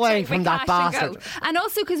 running away Take from my that cash bastard. And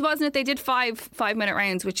also because, wasn't it, they did 5-minute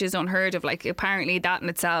rounds, which is unheard of. Like, apparently that in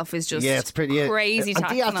itself is just It's pretty crazy. And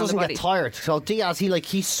Diaz on doesn't the body. get tired. So Diaz,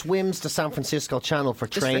 he swims the San Francisco Channel for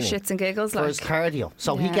Just training. for shits and giggles, for like. his cardio.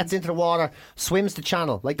 So he Yeah. gets into the water, swims the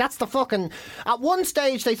channel. Like, that's the fucking... At one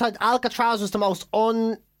stage, they thought Alcatraz was the most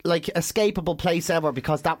escapable place ever,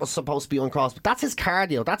 because that was supposed to be uncrossed. But that's his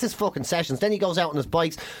cardio. That's his fucking sessions. Then he goes out on his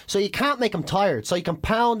bikes. So you can't make him tired. So you can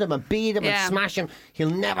pound him and beat him and smash him. He'll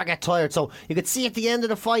never get tired. So you could see at the end of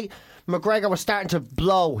the fight, McGregor was starting to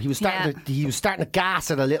blow. He was starting to gas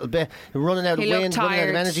it a little bit, running out of wind, running out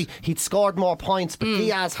of energy. He'd scored more points, but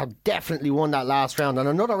Diaz had definitely won that last round. And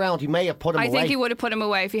another round, he may have put him away. I think he would have put him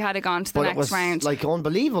away if he had gone to the But next it was round. like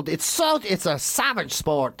unbelievable. It's a savage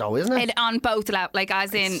sport, though, isn't it? On both levels, like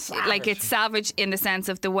as in, like it's savage in the sense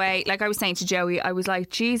of the way, like I was saying to Joey, I was like,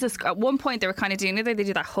 Jesus. At one point they were kind of doing it. They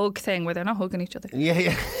do that hug thing where they're not hugging each other.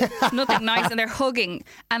 Yeah. Nothing nice, and they're hugging,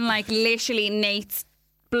 and like literally Nate's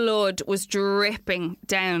blood was dripping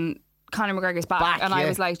down Conor McGregor's back and I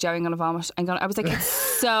was like, Joey, I'm gonna vomit. I was like, it's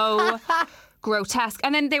so grotesque.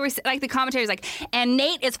 And then they were like, the commentators like, and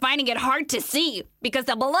Nate is finding it hard to see because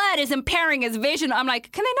the blood is impairing his vision. I'm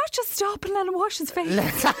like, can they not just stop and let him wash his face?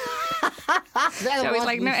 So he's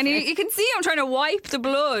like, no, and you can see him trying to wipe the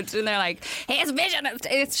blood, and they're like, his vision.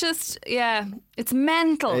 It's just, it's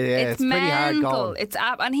mental. Yeah, it's pretty hard mental. going.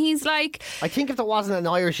 And he's like, I think if there wasn't an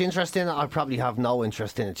Irish interest in it, I'd probably have no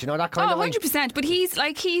interest in it. You know, that kind of like... 100%. But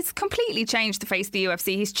he's completely changed the face of the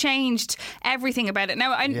UFC. He's changed everything about it.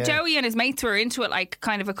 Now, Joey and his mates were into it like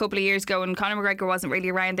kind of a couple of years ago, and Conor McGregor wasn't really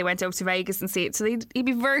around. They went out to Vegas and see it, so he'd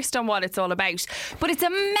be versed on what it's all about. But it's a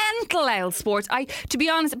mental old sport. To be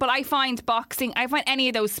honest, but I find boxing, I find any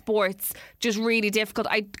of those sports just really difficult.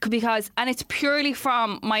 And it's purely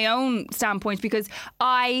from my own standpoint, because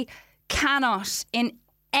I cannot in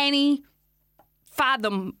any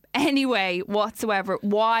fathom any way whatsoever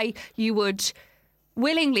why you would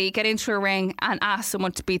willingly get into a ring and ask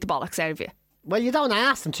someone to beat the bollocks out of you. Well, you don't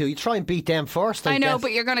ask them to. You try and beat them first. I know, guess.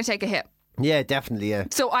 but you're going to take a hit. Yeah, definitely, yeah.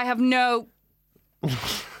 So I have no...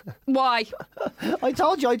 Why? I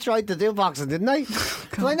told you I tried to do boxing, didn't I?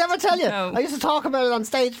 Did I never tell you? No. I used to talk about it on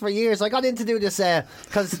stage for years. I got into do this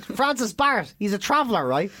because Francis Barrett, he's a traveller,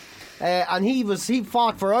 right? And he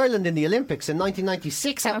fought for Ireland in the Olympics in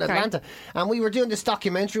 1996 out in Atlanta. And we were doing this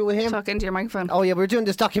documentary with him. Talk into your microphone. Oh yeah, we were doing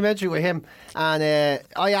this documentary with him, and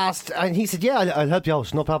I asked, and he said, "Yeah, I'll help you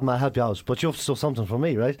out. No problem, I'll help you out. But you have to do something for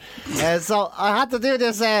me, right?" So I had to do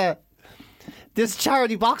this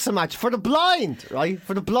charity boxing match for the blind, right?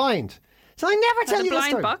 For the blind. So I never tell you this blind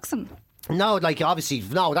story. boxing. No, like obviously,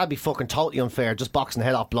 no, that'd be fucking totally unfair. Just boxing the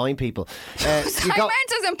head off blind people.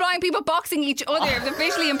 Renters and blind people boxing each other. It was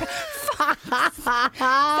officially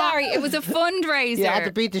sorry, it was a fundraiser. Yeah, I had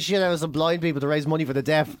to beat the shit out of some blind people to raise money for the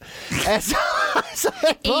deaf.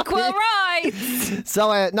 Equal rights.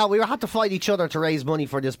 So no, we had to fight each other to raise money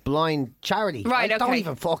for this blind charity. Right, I don't okay.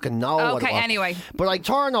 even fucking know what it Okay, was. anyway. But I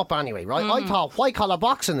turn up anyway, right? I thought white collar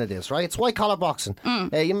boxing it is, right? It's white collar boxing.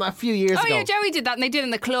 A few years ago. Oh yeah, Joey did that, and they did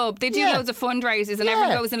in the club. They do loads of fundraisers, and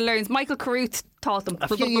everyone goes and learns. Michael Carruth taught them.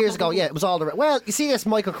 A few years ago, yeah, it was all the... Well, you see this,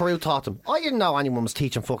 Michael Carew taught them. I didn't know anyone was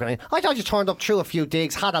teaching fucking anything. I thought you turned up through a few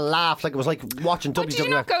digs, had a laugh, like it was like watching WWF. Did you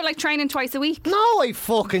not go like training twice a week? No, I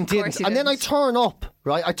fucking didn't. you And then I didn't. turn up,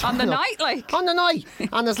 right? I turn On the up. night, like? On the night.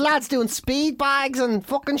 And there's lads doing speed bags and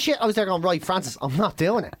fucking shit. I was there going, right, Francis, I'm not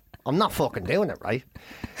doing it. I'm not fucking doing it, right?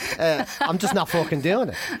 I'm just not fucking doing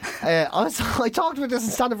it. I talked about this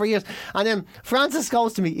in stand-up for years, and then Francis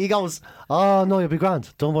goes to me, he goes, oh no, you'll be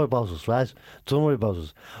grand, don't worry about it, right? Don't worry about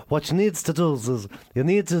it. What you need to do is you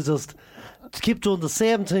need to just keep doing the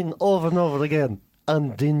same thing over and over again,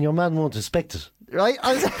 and then your man won't respect it, right?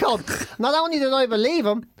 I was like, oh, not only did I believe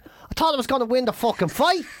him, I thought I was going to win the fucking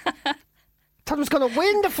fight. I was going to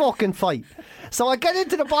win the fucking fight. So I get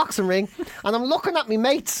into the boxing ring and I'm looking at my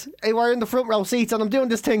mates who are in the front row seats, and I'm doing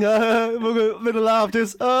this thing, bit of laugh,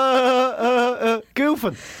 this,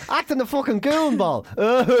 goofing, acting the fucking goon ball,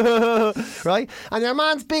 right? And your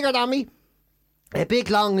man's bigger than me. A big,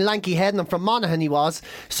 long, lanky head, and from Monaghan he was.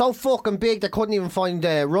 So fucking big they couldn't even find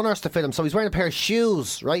runners to fit him. So he's wearing a pair of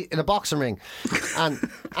shoes, right, in a boxing ring. And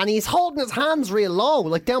he's holding his hands real low,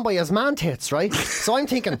 like down by his man tits, right? So I'm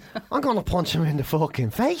thinking, I'm going to punch him in the fucking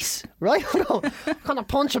face, right? I'm going to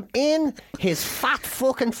punch him in his fat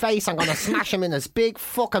fucking face. I'm going to smash him in his big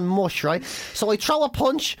fucking mush, right? So I throw a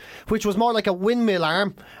punch, which was more like a windmill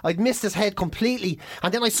arm. I'd missed his head completely.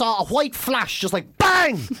 And then I saw a white flash, just like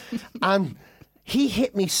bang! And... he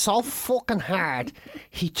hit me so fucking hard,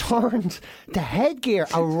 he turned the headgear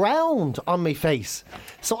around on my face.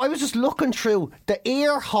 So I was just looking through the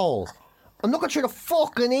ear hole. I'm looking through the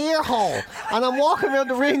fucking ear hole. And I'm walking around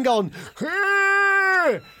the ring going,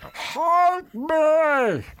 hey, help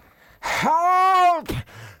me! Help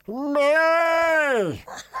me!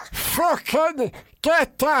 Fucking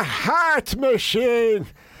get the heart machine!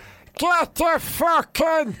 Get the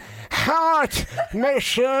fucking heart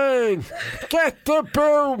machine! Get the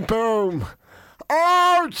boom boom!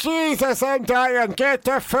 Oh Jesus, I'm dying! Get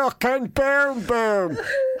the fucking boom boom!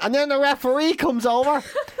 And then the referee comes over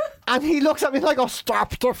and he looks at me like, oh,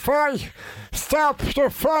 stop the fight! Stop the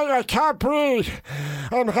fight! I can't breathe!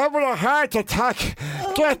 I'm having a heart attack!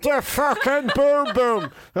 Get the fucking boom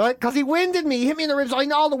boom! Right? Because he winded me, he hit me in the ribs. I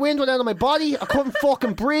know all the wind went out of my body. I couldn't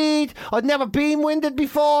fucking breathe. I'd never been winded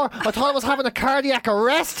before. I thought I was having a cardiac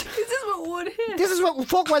arrest. Is this what would hit? This is what,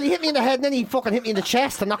 fuck, well, he hit me in the head and then he fucking hit me in the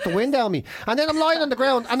chest and knocked the wind out of me. And then I'm lying on the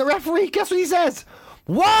ground and the referee, guess what he says?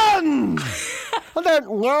 1! And then,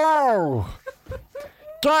 no!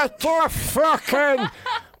 Get the fucking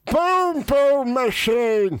boom boom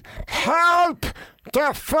machine! Help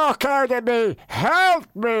the fuck out of me! Help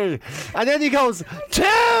me! And then he goes, 2!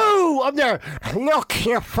 I'm there. Look,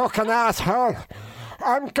 you fucking asshole!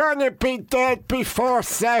 I'm gonna be dead before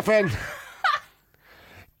 7.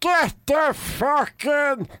 Get the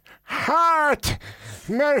fucking heart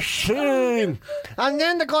machine! And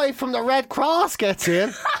then the guy from the Red Cross gets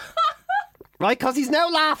in. Right, because he's now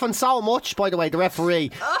laughing so much, by the way, the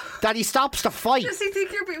referee, that he stops the fight. Does he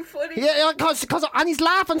think you're being funny? Yeah, and he's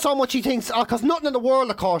laughing so much he thinks, because nothing in the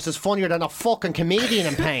world, of course, is funnier than a fucking comedian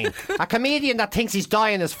in pain. A comedian that thinks he's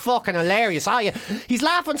dying is fucking hilarious, are you? He's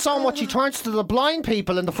laughing so much he turns to the blind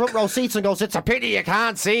people in the front row seats and goes, it's a pity you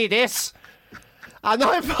can't see this. And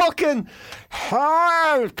I'm fucking,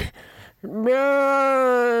 help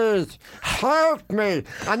me! Help me!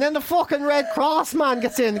 And then the fucking Red Cross man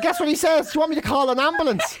gets in. Guess what he says? Do you want me to call an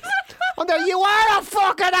ambulance? And there, you are a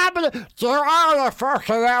fucking ambulance! You are a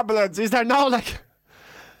fucking ambulance! Is there no, like...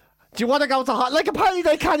 Do you want to go to like, apparently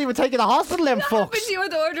they can't even take you to hospital, them What fucks. happened to you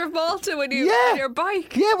at the Order of Malta when you on your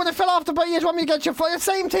bike? Yeah, when I fell off the bike, you want me to get your foot?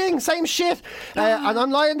 Same thing, same shit. And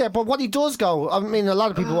I'm lying there, but what he does go, I mean, a lot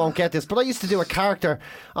of people won't get this, but I used to do a character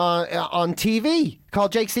on TV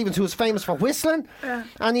called Jake Stevens, who was famous for whistling.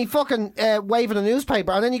 And he fucking waving a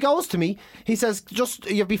newspaper, and then he goes to me, he says, just,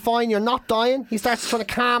 you'll be fine, you're not dying. He starts trying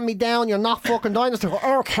to calm me down, you're not fucking dying. I said,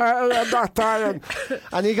 okay, I'm not dying.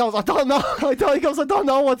 And he goes, I don't know. I don't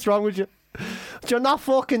know what's wrong with you. You're not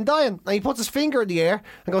fucking dying. And he puts his finger in the air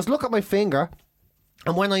and goes, look at my finger,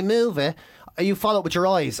 and when I move it, you follow it with your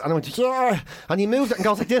eyes. And I went, yeah. And he moves it and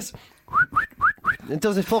goes like this. It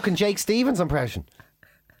does a fucking Jake Stevens impression.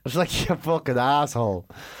 It's like, you fucking asshole.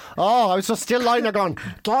 Oh, I was just still lying there going,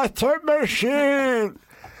 that's a machine.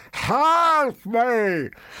 Help me.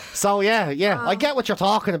 So, yeah, I get what you're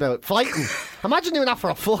talking about. Fighting. Imagine doing that for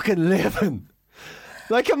a fucking living.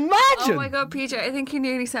 Like, imagine. Oh my God, PJ, I think you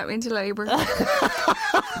nearly sent me into labour.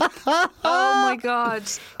 Oh my God.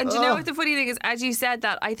 And do you know what the funny thing is? As you said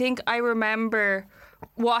that, I think I remember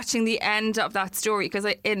watching the end of that story because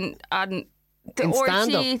on the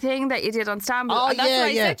orgy thing that you did on stand-up. Oh, and that's what I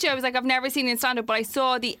yeah. said to you. I was like, I've never seen it in stand-up, but I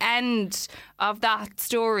saw the end of that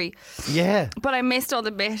story. Yeah. But I missed all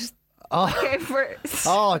the bit.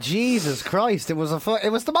 Oh, Jesus Christ. It was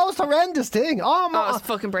the most horrendous thing. It was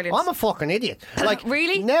fucking brilliant. I'm a fucking idiot. Like,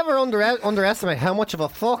 really? Never underestimate how much of a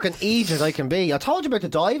fucking idiot I can be. I told you about the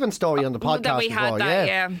diving story on the podcast that we before. had that,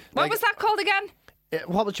 yeah. What Like, was that called again?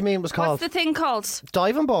 what would you mean it was called? What's the thing called?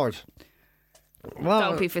 Diving board. Well,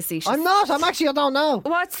 Don't be facetious. I'm not. I don't know.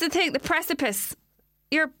 What's the thing? The precipice.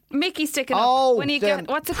 Your Mickey sticking Oh, up. When you get,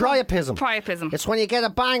 what's it priapism. called? Priapism. It's when you get a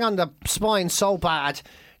bang on the spine so bad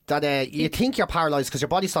that you think you're paralysed because your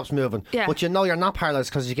body stops moving, but you know you're not paralysed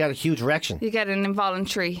because you get a huge erection. You get an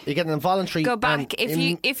involuntary. You get an involuntary. Go back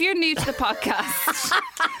if you're new to the podcast.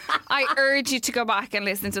 I urge you to go back and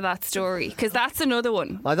listen to that story because that's another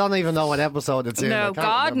one. I don't even know what episode it's in. No,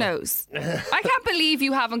 God remember. knows. I can't believe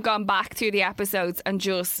you haven't gone back through the episodes and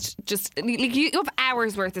just like you have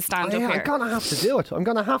hours worth of stand up here. I'm gonna have to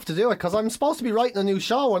do it. Because I'm supposed to be writing a new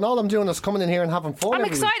show, and all I'm doing is coming in here and having fun. I'm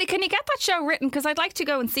excited. Can you get that show written? Because I'd like to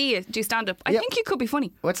go and see you do stand up. I think you could be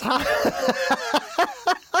funny. Well, it's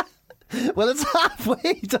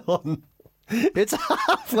halfway done. It's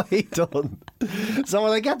halfway done. So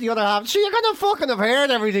when I get the other half, you're gonna fucking have heard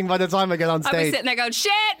everything by the time I get on stage. I'll be sitting there going,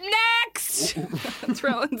 shit, next!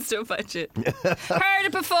 Throwing stuff at you. Heard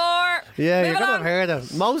it before. Yeah, Move you're gonna along. have heard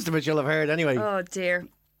it. Most of it you'll have heard anyway. Oh dear.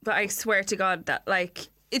 But I swear to God that, like,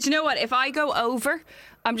 do you know what? If I go over,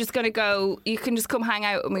 I'm just going to go, you can just come hang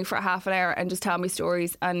out with me for a half an hour and just tell me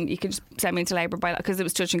stories, and you can just send me into labour by that, because it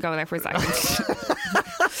was touch and go there for a second.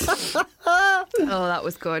 Oh, that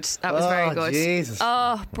was good. That was very good. Jesus.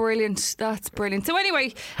 Oh, brilliant. That's brilliant. So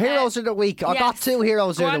anyway, Heroes of the week. I got two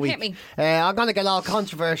heroes Go of the on, week. hit me. I'm going to get all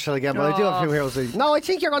controversial again, but I do have a few heroes of the week. No, I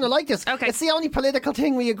think you're going to like this. Okay. It's the only political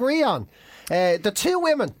thing we agree on. The two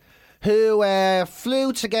women who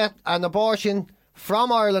flew to get an abortion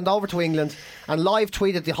from Ireland over to England and live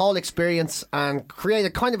tweeted the whole experience and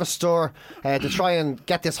created kind of a stir to try and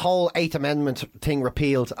get this whole 8th Amendment thing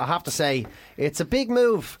repealed. I have to say, it's a big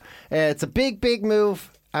move. It's a big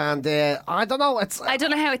move. And I don't know. I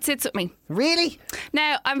don't know how it sits with me. Really?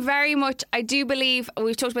 Now, I do believe,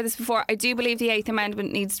 we've talked about this before, I do believe the 8th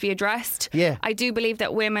Amendment needs to be addressed. Yeah. I do believe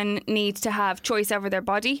that women need to have choice over their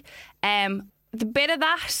body. The bit of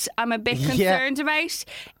that I'm a bit concerned about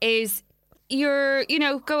is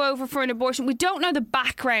go over for an abortion. We don't know the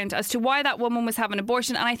background as to why that woman was having an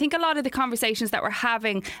abortion. And I think a lot of the conversations that we're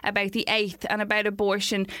having about the 8th and about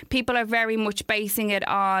abortion, people are very much basing it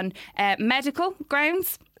on medical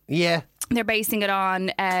grounds. Yeah. They're basing it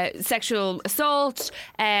on sexual assault.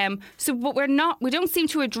 But we don't seem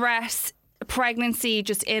to address pregnancy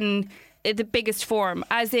just in the biggest form,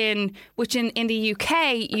 as in which in the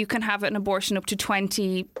UK you can have an abortion up to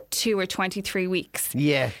 22 or 23 weeks.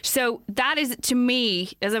 Yeah. So that is, to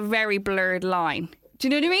me, is a very blurred line. Do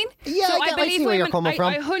you know what I mean? Yeah, so I see where you're coming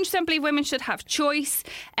from. I 100% believe women should have choice,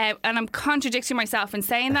 and I'm contradicting myself in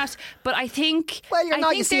saying that, but I think... Well, you're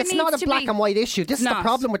not. You see, it's not a black and white issue. This is the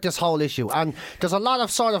problem with this whole issue. And there's a lot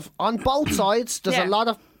of sort of, on both sides, there's a lot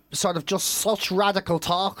of sort of just such radical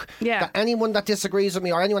talk that anyone that disagrees with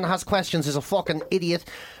me or anyone that has questions is a fucking idiot,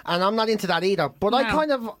 and I'm not into that either. But I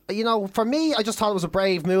kind of, for me, I just thought it was a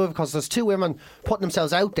brave move because there's two women putting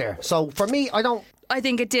themselves out there. So for me, I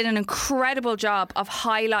think it did an incredible job of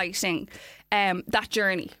highlighting that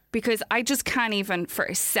journey, because I just can't even for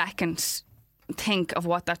a second think of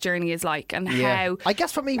what that journey is like and how I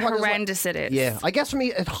guess for me, horrendous it is. Yeah, I guess for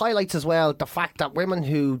me it highlights as well the fact that women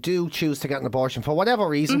who do choose to get an abortion for whatever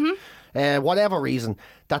reason,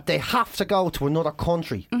 that they have to go to another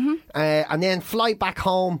country and then fly back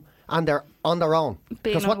home and they're on their own.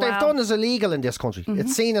 Because what they've done is illegal in this country.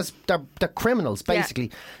 It's seen as they're criminals,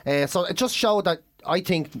 basically. So it just showed that I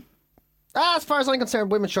think, as far as I'm concerned,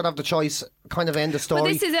 women should have the choice, kind of end the story. But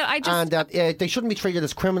this is it, and that they shouldn't be treated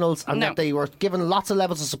as criminals, and that they were given lots of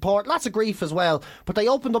levels of support, lots of grief as well. But they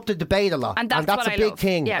opened up the debate a lot. And that's a big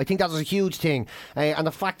thing. Yeah. I think that was a huge thing. And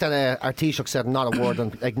the fact that our Taoiseach said not a word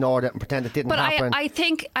and ignored it and pretended it didn't happen. But I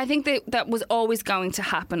think that was always going to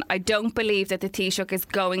happen. I don't believe that the Taoiseach is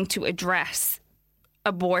going to address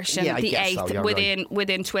abortion, Yeah, I the guess so, 8th, you're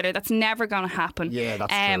within Twitter. That's never going to happen. Yeah,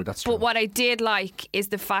 that's true. That's true. But what I did like is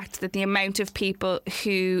the fact that the amount of people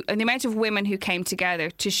and the amount of women who came together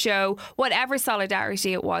to show whatever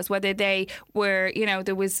solidarity it was, whether they were,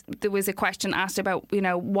 there was a question asked about,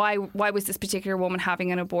 why was this particular woman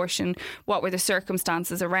having an abortion? What were the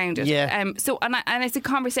circumstances around it? Yeah. And it's a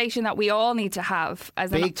conversation that we all need to have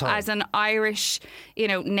as an Irish,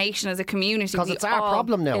 nation, as a community. Because it's our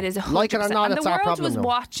problem now. It is 100%. Like it or not, it's our problem was now.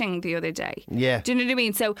 watching the other day. Yeah. Do you know what I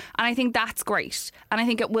mean? So, and I think that's great. And I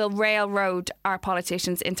think it will railroad our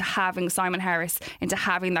politicians into having Simon Harris, into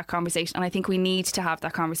having that conversation. And I think we need to have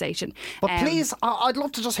that conversation. But please, I'd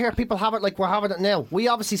love to just hear people have it like we're having it now. We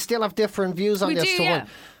obviously still have different views on this.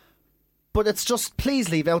 But it's just, please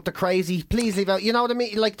leave out the crazy. Please leave out, you know what I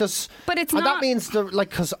mean? Like there's, but it's and not. That means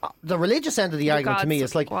because the religious end of the argument to me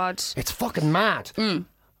is like, it's fucking mad.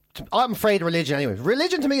 I'm afraid of religion anyway.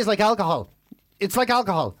 Religion to me is like alcohol. It's like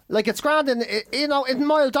alcohol. Like it's grand in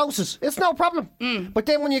mild doses. It's no problem. But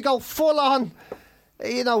then when you go full on,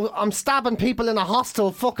 I'm stabbing people in a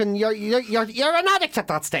hostel. Fucking, you're an addict at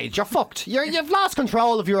that stage. You're fucked. You've lost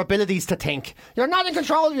control of your abilities to think. You're not in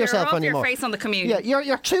control of yourself you're off anymore. Your face on the commune. Yeah,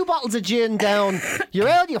 you're 2 bottles of gin down. You're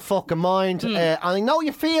out of your fucking mind. And I know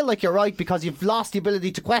you feel like you're right because you've lost the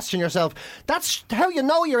ability to question yourself. That's how you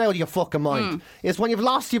know you're out of your fucking mind. Is when you've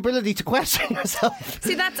lost the ability to question yourself.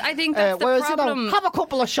 See, I think that's the whereas, problem. Have a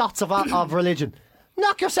couple of shots of religion.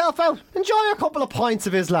 Knock yourself out. Enjoy a couple of pints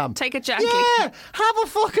of Islam. Take it gently. Yeah,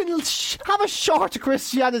 have a short of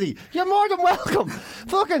Christianity. You're more than welcome.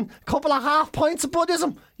 Fucking couple of half pints of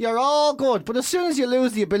Buddhism. You're all good. But as soon as you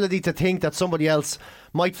lose the ability to think that somebody else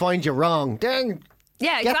might find you wrong, then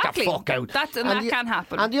yeah, get exactly. the fuck out. That can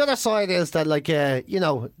happen. And the other side is that, like,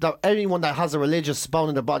 that anyone that has a religious bone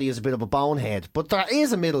in their body is a bit of a bonehead. But there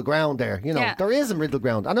is a middle ground there. There is a middle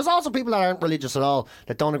ground. And there's also people that aren't religious at all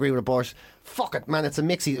that don't agree with abortion. Fuck it, man. It's a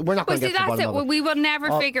mixie. We're not going to get to the bottom of it. We will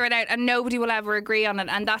never figure it out, and nobody will ever agree on it.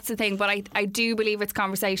 And that's the thing. But I do believe it's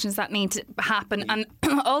conversations that need to happen. And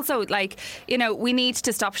also, we need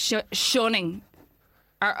to stop shunning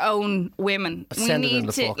our own women. Send it in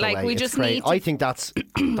the fuck away. We just need to, I think that's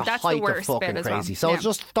the height of fucking crazy. So it's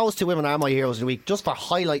just those 2 women are my heroes of the week, just for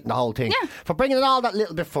highlighting the whole thing, for bringing it all that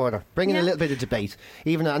little bit further, bringing a little bit of debate,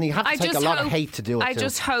 and you have to take a lot of hate to do it. I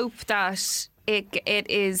just hope that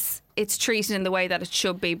it's treated in the way that it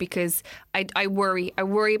should be, because I worry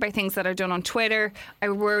about things that are done on Twitter. I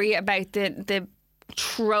worry about the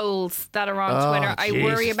trolls that are on Twitter. I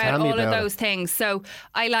worry about all of those things. So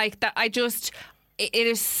I like that. It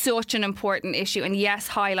is such an important issue, and yes,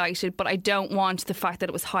 highlighted, but I don't want the fact that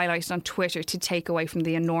it was highlighted on Twitter to take away from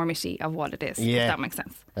the enormity of what it is. Yeah. If that makes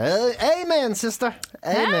sense. Amen, sister.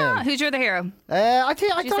 Amen. Who's your hero? I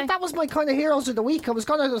thought that was my kind of heroes of the week. I was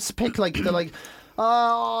going to pick I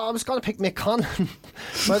was going to pick Mick Conlan,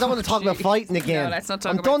 but I don't want to talk about fighting again. No, let's not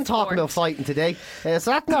talk I'm done talking about fighting today. That's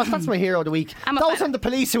my hero of the week. Those are the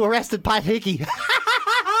police who arrested Pat Hickey.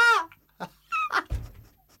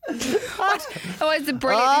 Oh, it's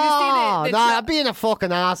brilliant. Being a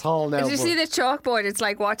fucking asshole now. Did you see the chalkboard? It's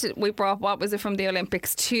like what was it from the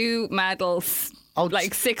Olympics? 2 medals,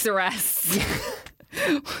 6 arrests.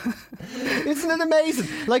 Isn't it amazing?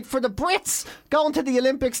 Like, for the Brits going to the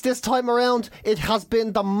Olympics this time around, it has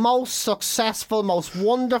been the most successful, most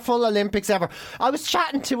wonderful Olympics ever. I was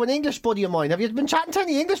chatting to an English buddy of mine. Have you been chatting to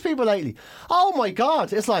any English people lately? Oh my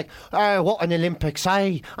God, it's like, what an Olympics,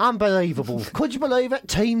 unbelievable. Could you believe it?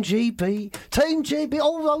 Team GB,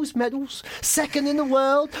 all those medals, second in the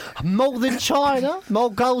world, more than China,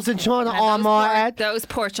 more goals than China, I might add. Those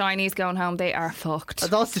poor Chinese going home, they are fucked.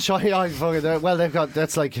 Those the Chinese, well, they've got,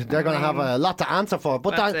 that's like, they're going to have a lot to answer for.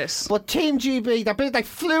 But but Team GB, they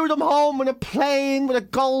flew them home in a plane with a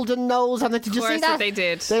golden nose on it. Did you see that? They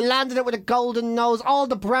did. They landed it with a golden nose. All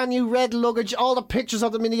the brand new red luggage, all the pictures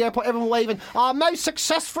of them in the airport, everyone waving. Our most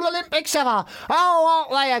successful Olympics ever. Oh,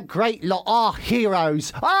 aren't they a great lot? Oh,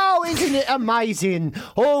 heroes. Oh, isn't it amazing?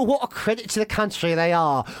 Oh, what a credit to the country they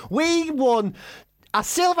are. We won a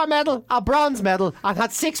silver medal, a bronze medal, and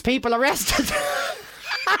had 6 people arrested.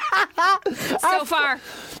 So far,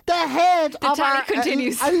 the head of our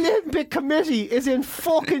continues. Olympic committee is in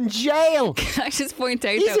fucking jail. Can I just point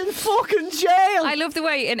out, he's in fucking jail. I love the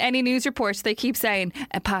way in any news reports they keep saying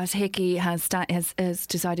Pat Hickey has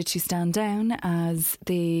decided to stand down as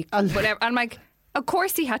the whatever. I'm like, Of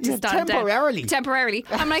course he had to Yeah, stand temporarily. down. Temporarily.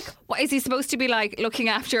 I'm like, what, is he supposed to be like looking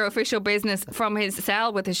after official business from his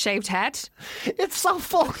cell with his shaved head? It's so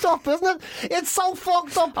fucked up, isn't it? It's so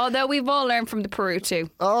fucked up. Although we've all learned from the Peru too.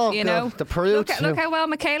 Oh, you God, know, the Peru Look too. how well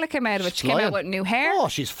Michaela came out of it. She came out with new hair. Oh,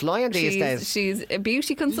 she's flying these days. She's a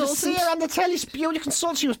beauty Did you consultant. see her on the telly? She's a beauty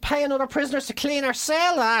consultant. She was paying other prisoners to clean her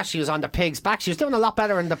cell. She was on the pig's back. She was doing a lot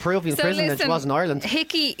better in the Peruvian prison than she was in Ireland.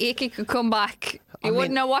 Hickey could come back. You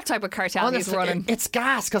wouldn't know what type of cartel he's Honestly, running. it's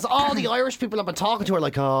gas because all the Irish people I've been talking to are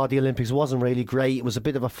like, oh, the Olympics wasn't really great. It was a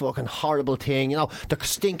bit of a fucking horrible thing. You know, the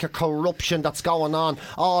stink of corruption that's going on,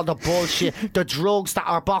 all the bullshit, the drugs that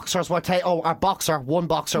our boxers were taking. Oh, one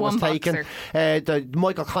boxer was taking. The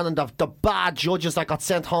Michael Connon, the bad judges that got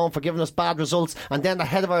sent home for giving us bad results, and then the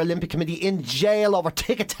head of our Olympic Committee in jail over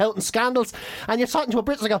ticket touting scandals. And you're talking to a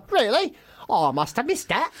Briton and go, really? Oh, I must have missed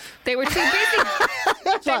that. They were too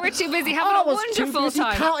busy. They were too busy having a wonderful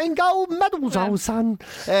time. Counting gold medals, oh son.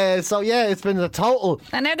 So yeah, it's been a total.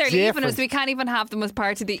 And now they're difference. leaving us. We can't even have them as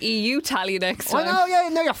part of the EU tally next time. I know, yeah.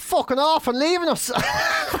 Now you're fucking off and leaving us.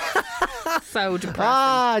 So depressing.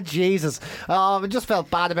 Ah, Jesus. I just felt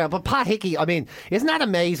bad about it. But Pat Hickey, I mean, isn't that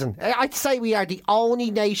amazing? I'd say we are the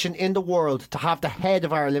only nation in the world to have the head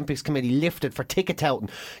of our Olympics committee lifted for ticket touting.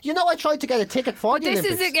 You know, I tried to get a ticket for the Olympics.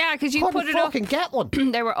 This is it, yeah, because you Couldn't put it up. fucking get one.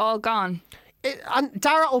 They were all gone. And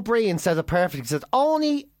Dara O'Brien says it perfectly. He says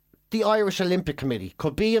only the Irish Olympic Committee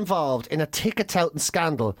could be involved in a ticket touting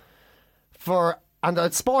scandal for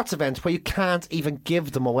a sports event where you can't even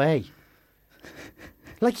give them away.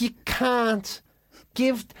 Like, you can't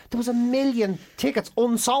give. There was 1 million tickets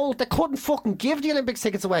unsold. They couldn't fucking give the Olympics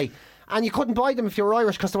tickets away, and you couldn't buy them if you were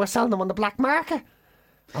Irish because they were selling them on the black market.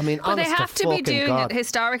 I mean, But they honest have to to be fucking doing God. it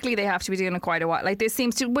historically. They have to be doing it quite a while. Like this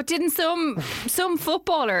seems to. But didn't some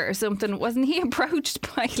footballer or something? Wasn't he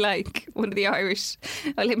approached by like one of the Irish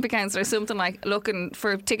Olympic council or something like looking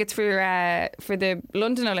for tickets for the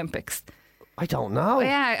London Olympics? I don't know. Oh,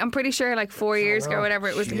 yeah, I'm pretty sure like 4 years ago or whatever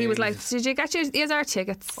it was. He was like, "Did you get here's our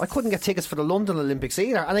tickets?" I couldn't get tickets for the London Olympics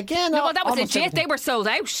either. And again, No, that was almost legit. everything- They were sold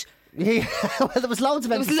out. Yeah, well, there was loads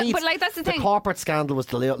of empty There was seats. but, like, that's the thing. corporate scandal was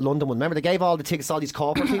the London one. Remember, they gave all the tickets to all these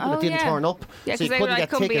corporate people that didn't yeah. turn up. Yeah, so you 'cause they were couldn't like, get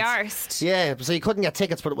couldn't be tickets. arsed. Yeah, so you couldn't get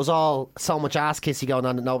tickets, but it was all so much ass kissy going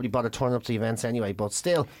on that nobody bothered turning up to the events anyway. But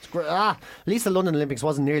still, at least the London Olympics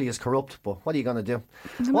wasn't nearly as corrupt. But what are you going to do?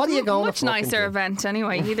 What are you going Much to fucking nicer do? event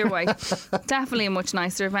anyway. Either way, definitely a much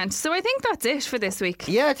nicer event. So I think that's it for this week.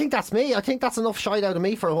 Yeah, I think that's me. I think that's enough shite out of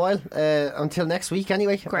me for a while. Until next week,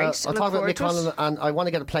 anyway. Great. I'll Look talk about forward Nick to it. Conlon, and I want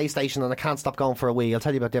to get a PlayStation, and I can't stop going for a Wii. I'll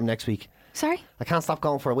tell you about them next week. Sorry. I can't stop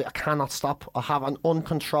going for a Wii. I cannot stop. I have an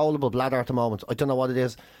uncontrollable bladder at the moment. I don't know what it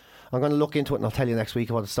is. I'm going to look into it and I'll tell you next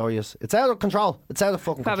week what the story is. It's out of control. It's out of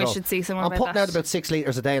fucking Probably control. should see someone I'm about putting that. out about 6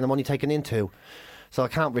 litres a day and I'm only taking in 2. So I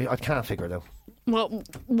can't figure it out. Well,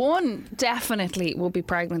 one definitely will be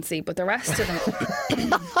pregnancy, but the rest of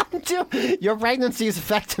them, Your pregnancy is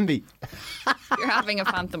affecting me. you're having a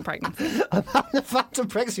phantom pregnancy. I'm having a phantom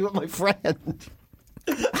pregnancy with my friend.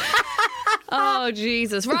 Oh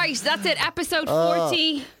Jesus! Right, that's it. Episode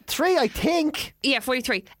 40. 3, I think. Yeah,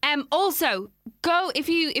 43. Also, go if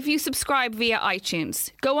you subscribe via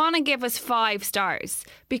iTunes, go on and give us 5 stars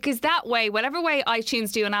because that way, whatever way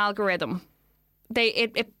iTunes do an algorithm,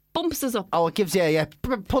 it bumps us up. Oh, it gives,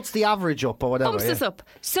 puts the average up or whatever. Bumps us up.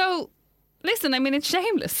 So, listen, I mean, it's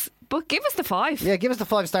shameless, but give us the 5. Yeah, give us the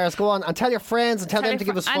 5 stars. Go on and tell your friends and tell them to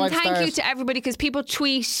give us 5 and stars. thank you to everybody because people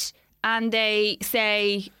tweet and they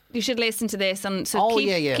say you should listen to this, and so keep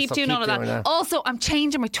So doing keep all of that. doing that. Also, I'm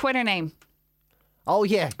changing my Twitter name. Oh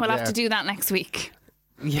yeah, We'll have to do that next week.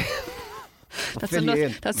 Yeah. That's fill you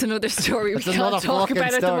in. another story we That's can't another talk fucking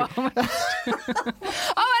about story. at the moment. Oh, and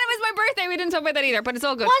it was my birthday. We didn't talk about that either, but it's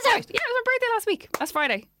all good. Was it? Right. Yeah, it was my birthday last week. Last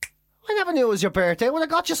Friday. I never knew it was your birthday. Would have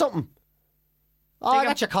got you something. Oh, There you I go.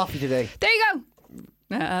 got your coffee today. There you go.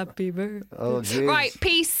 Happy birthday. Oh, jeez. Right,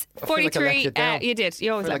 peace. I feel like I 43. let you down. You did.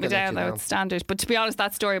 You always I let feel me like I let down, you though. down. It's standard. But to be honest,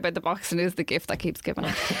 that story about the boxing is the gift that keeps giving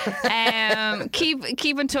on.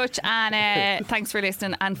 Keep in touch, and thanks for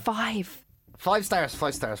listening. And 5. 5 stars,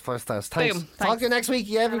 5 stars, 5 stars. Thanks. Boom. Talk Thanks. to you next week,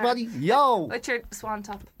 yeah, everybody. Yo. What's your swan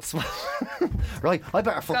top? Right, I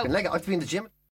better fucking Go. leg it. I have to be in the gym.